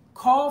didn't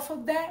call for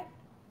that.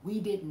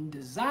 We didn't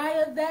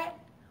desire that.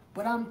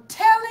 But I'm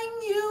telling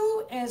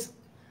you, as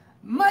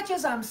much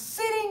as I'm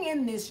sitting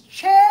in this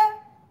chair,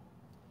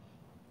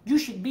 you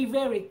should be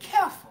very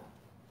careful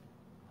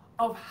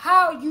of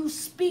how you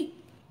speak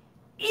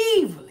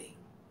evilly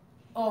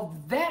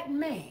of that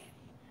man.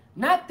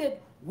 Not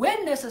that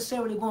we're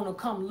necessarily going to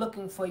come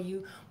looking for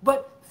you,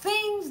 but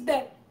things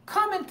that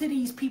come into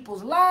these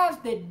people's lives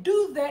that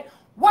do that,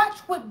 watch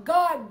what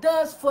God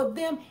does for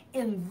them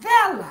in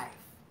their life.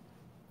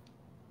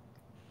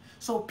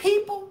 So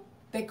people,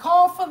 they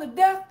call for the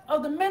death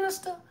of the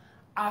minister,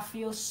 I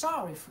feel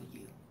sorry for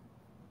you,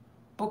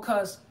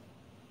 because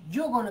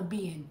you're going to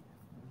be in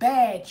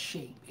bad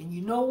shape. And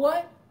you know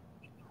what?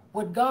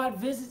 What God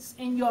visits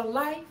in your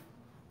life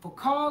for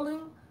calling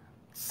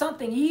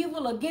something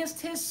evil against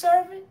his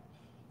servant,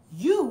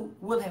 you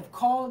will have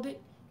called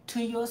it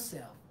to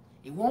yourself.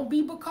 It won't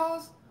be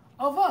because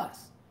of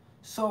us.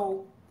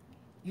 So,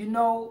 you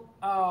know,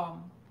 I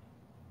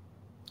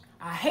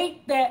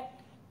hate that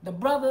the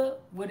brother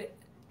would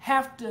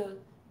have to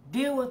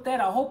deal with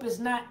that. I hope it's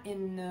not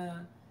in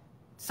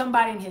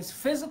somebody in his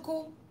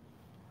physical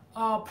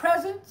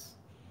presence,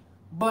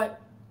 but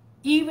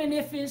even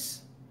if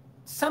it's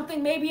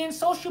something maybe in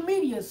social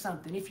media or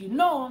something, if you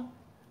know him,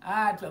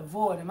 I'd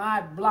avoid them.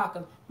 I'd block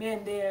them.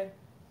 Man,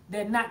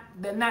 they're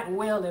not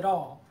well at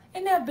all.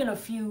 And there have been a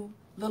few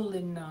little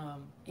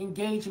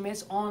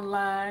engagements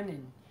online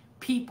and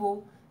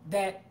people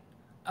that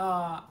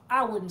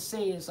I wouldn't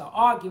say is an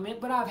argument,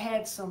 but I've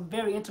had some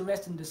very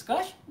interesting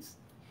discussions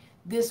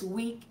this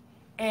week.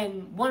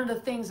 And one of the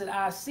things that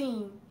I've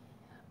seen,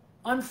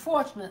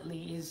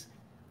 unfortunately, is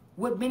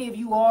what many of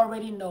you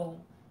already know.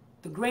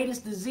 The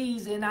greatest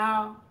disease in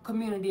our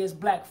community as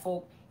black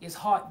folk is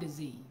heart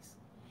disease.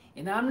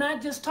 And I'm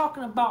not just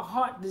talking about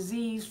heart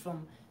disease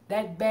from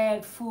that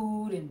bad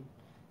food and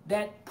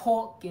that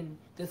pork and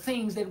the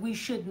things that we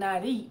should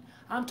not eat.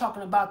 I'm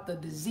talking about the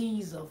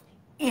disease of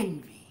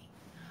envy.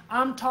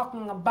 I'm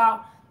talking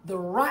about the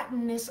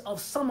rottenness of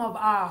some of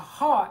our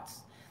hearts,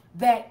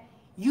 that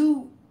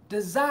you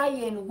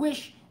desire and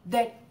wish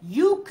that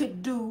you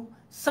could do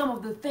some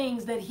of the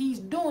things that he's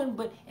doing,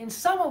 but in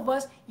some of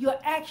us, you're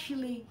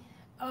actually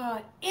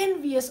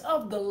envious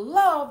of the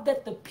love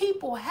that the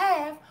people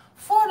have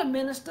for the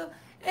minister,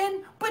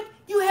 but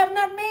you have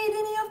not made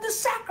any of the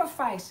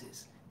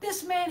sacrifices.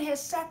 This man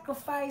has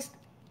sacrificed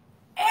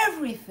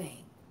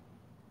everything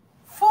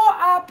for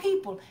our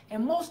people,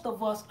 and most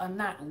of us are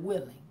not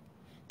willing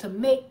to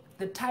make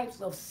the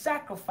types of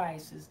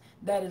sacrifices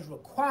that is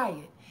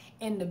required,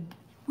 and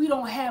we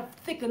don't have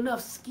thick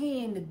enough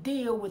skin to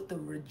deal with the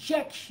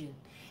rejection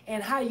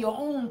and how your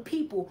own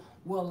people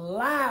will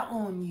lie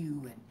on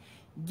you and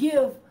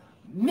give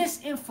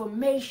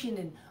misinformation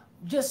and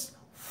just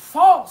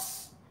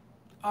false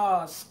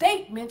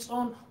statements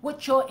on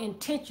what your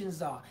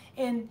intentions are.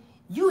 And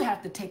you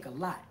have to take a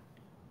lot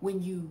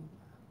when you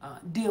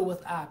deal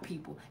with our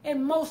people.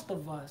 And most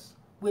of us,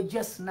 we're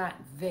just not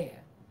there.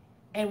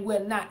 And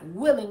we're not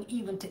willing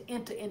even to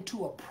enter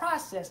into a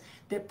process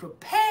that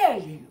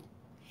prepares you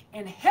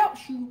and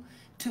helps you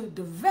to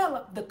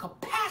develop the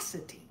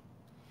capacity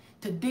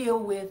to deal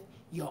with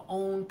your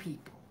own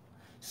people.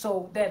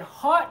 So that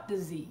heart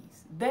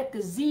disease, that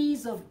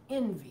disease of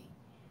envy,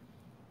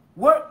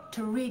 work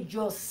to rid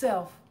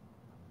yourself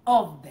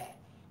of that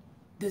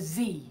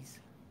disease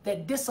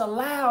that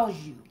disallows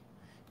you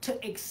to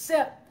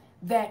accept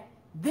that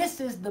this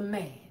is the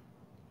man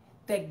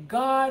that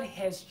God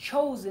has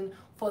chosen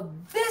for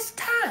this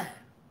time,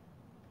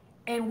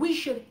 and we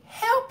should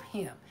help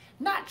him,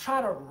 not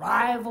try to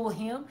rival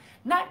him,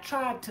 not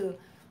try to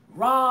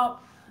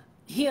rob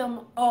him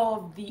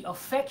of the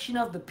affection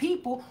of the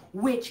people,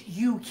 which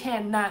you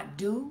cannot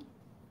do.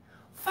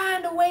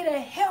 Find a way to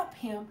help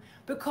him,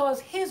 because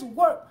his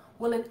work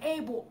will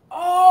enable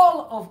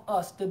all of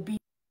us to be.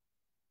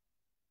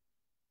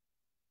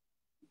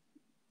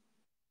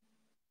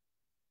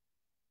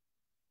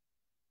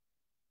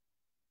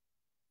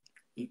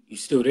 You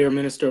still there,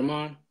 Minister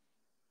Amon?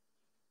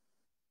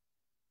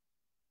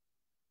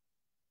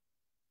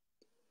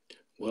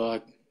 Well,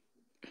 I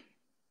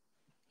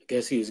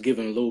guess he was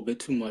giving a little bit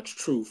too much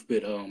truth,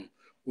 but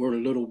we're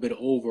a little bit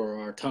over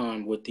our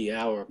time with the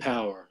hour of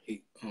power.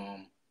 He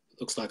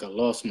looks like I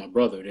lost my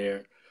brother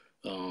there.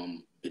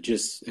 But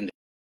just in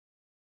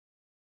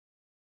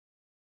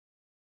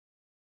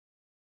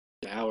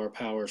the hour of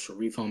power,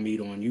 Sharif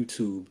Hamid on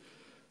YouTube.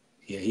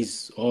 Yeah,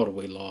 he's all the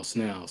way lost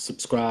now.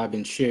 Subscribe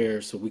and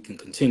share so we can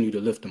continue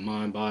to lift the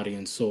mind, body,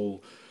 and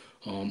soul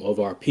of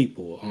our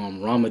people.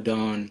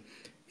 Ramadan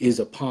is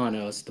upon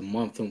us, the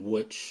month in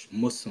which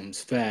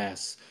Muslims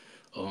fast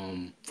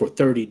for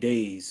 30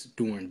 days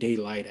during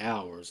daylight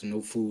hours.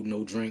 No food,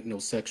 no drink, no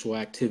sexual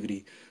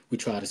activity. We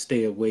try to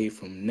stay away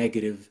from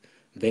negative,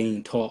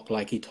 vain talk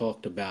like he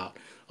talked about.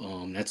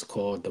 That's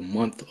called the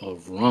month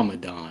of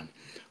Ramadan.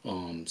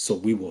 So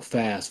we will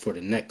fast for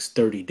the next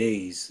 30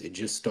 days. It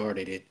just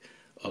started at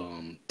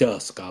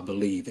dusk, I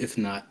believe, if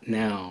not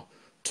now,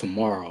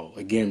 tomorrow.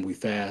 Again, we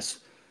fast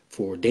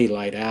for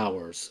daylight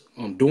hours,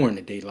 during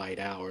the daylight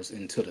hours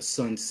until the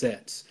sun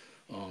sets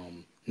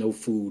no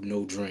food,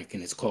 no drink,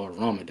 and it's called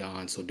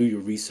Ramadan. So do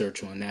your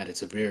research on that.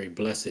 It's a very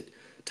blessed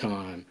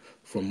time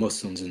for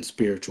Muslims and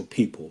spiritual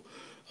people.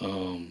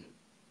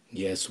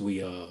 Yes,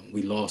 we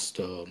lost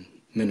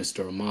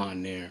Minister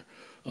Aman there,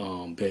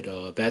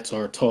 but that's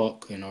our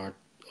talk and our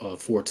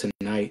for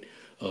tonight.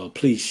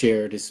 Please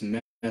share this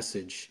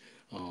message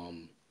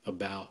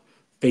about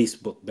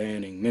Facebook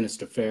banning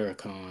Minister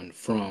Farrakhan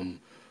from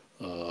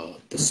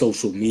the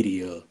social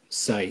media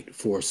site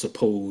for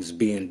supposed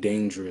being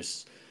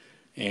dangerous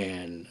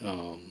and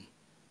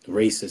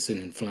racist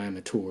and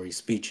inflammatory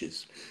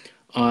speeches.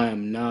 I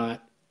am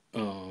not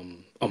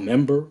a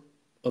member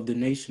of the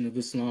Nation of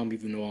Islam,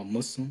 even though I'm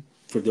Muslim.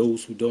 For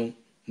those who don't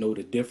know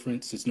the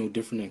difference, it's no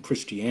different than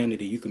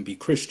Christianity. You can be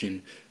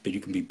Christian, but you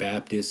can be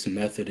Baptist,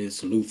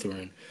 Methodist,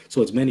 Lutheran.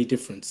 So it's many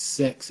different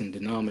sects and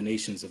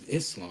denominations of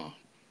Islam.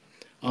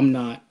 I'm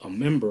not a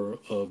member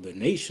of the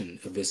Nation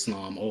of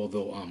Islam,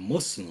 although I'm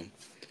Muslim,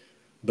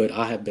 but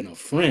I have been a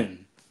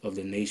friend of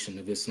the Nation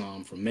of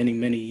Islam for many,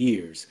 many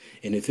years.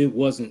 And if it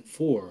wasn't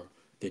for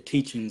the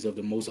teachings of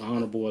the most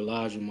honorable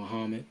Elijah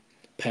Muhammad,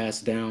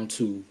 passed down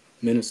to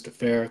Minister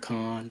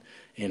Farrakhan,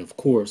 and of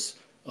course,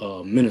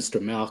 Minister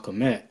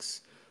Malcolm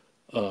X,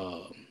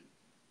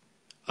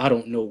 I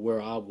don't know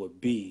where I would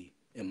be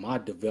in my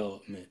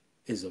development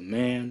as a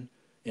man,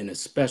 and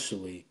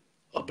especially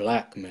a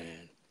black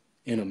man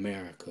in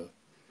America.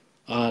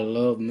 I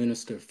love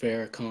Minister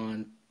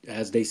Farrakhan,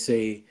 as they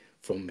say,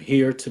 from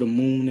here to the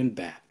moon and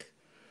back.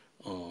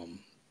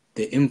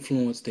 The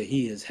influence that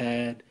he has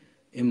had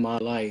in my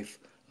life,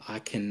 I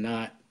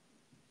cannot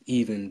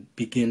even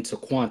begin to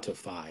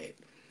quantify it.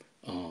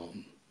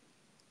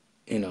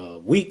 In a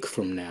week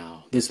from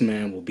now, this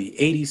man will be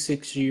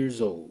 86 years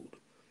old.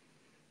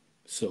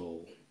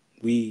 So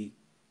we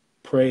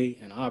pray,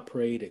 and I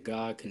pray that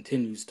God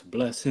continues to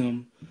bless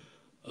him.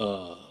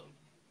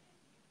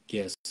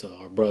 Yes,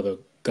 our brother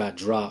got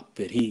dropped,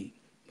 but he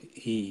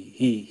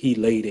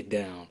laid it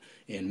down.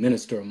 And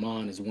Minister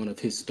Aman is one of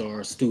his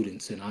star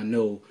students, and I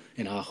know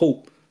and I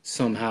hope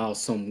somehow,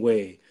 some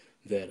way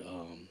that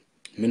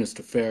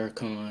Minister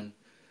Farrakhan,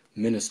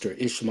 Minister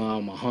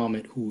Ishmael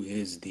Muhammad, who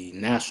is the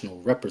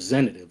national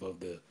representative of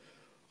the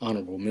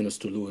Honorable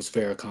Minister Louis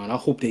Farrakhan, I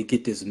hope they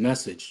get this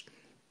message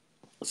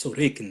so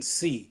they can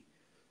see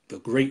the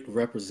great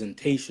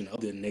representation of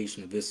the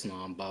Nation of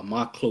Islam by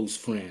my close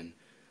friend,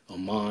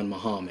 Aman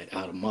Muhammad,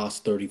 out of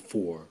Mosque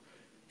 34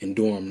 in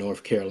Durham,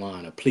 North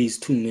Carolina. Please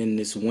tune in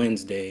this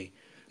Wednesday,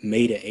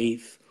 May the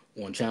 8th,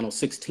 on Channel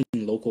 16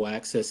 Local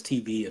Access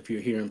TV if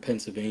you're here in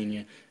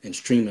Pennsylvania, and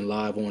streaming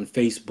live on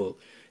Facebook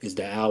is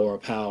the Hour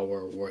of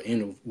Power, where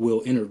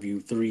we'll interview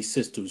 3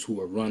 sisters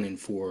who are running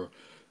for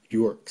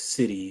York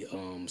City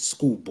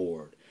School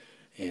Board.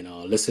 And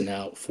listen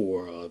out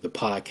for the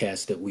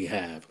podcast that we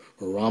have.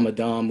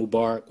 Ramadan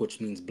Mubarak, which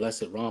means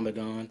blessed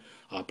Ramadan.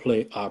 I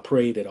pray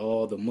that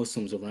all the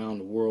Muslims around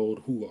the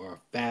world who are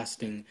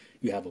fasting,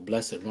 you have a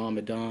blessed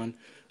Ramadan.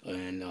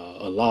 And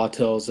Allah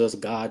tells us,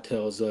 God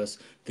tells us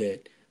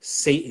that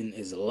Satan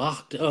is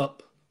locked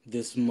up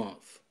this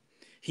month.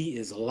 He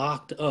is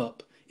locked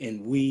up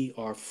and we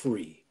are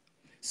free.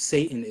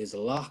 Satan is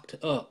locked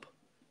up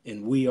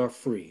and we are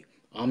free.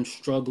 I'm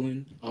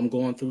struggling. I'm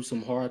going through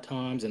some hard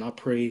times, and I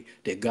pray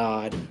that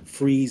God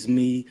frees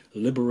me,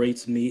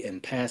 liberates me,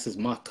 and passes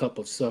my cup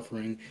of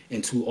suffering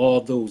into all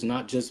those,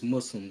 not just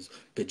Muslims,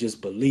 but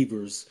just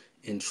believers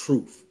in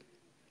truth.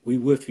 We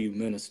with you,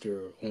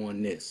 Minister,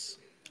 on this.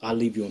 I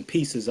leave you in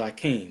peace as I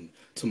came.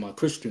 To my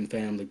Christian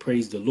family,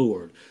 praise the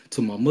Lord.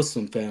 To my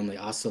Muslim family,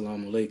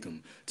 assalamu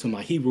alaikum. To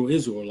my Hebrew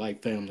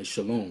Israelite family,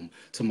 shalom.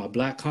 To my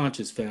Black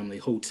conscious family,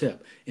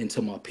 hotep. And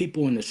to my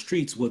people in the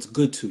streets, what's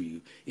good to you?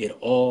 It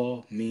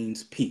all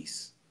means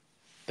peace.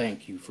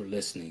 Thank you for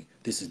listening.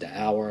 This is the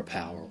Hour of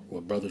Power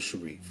with Brother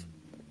Sharif.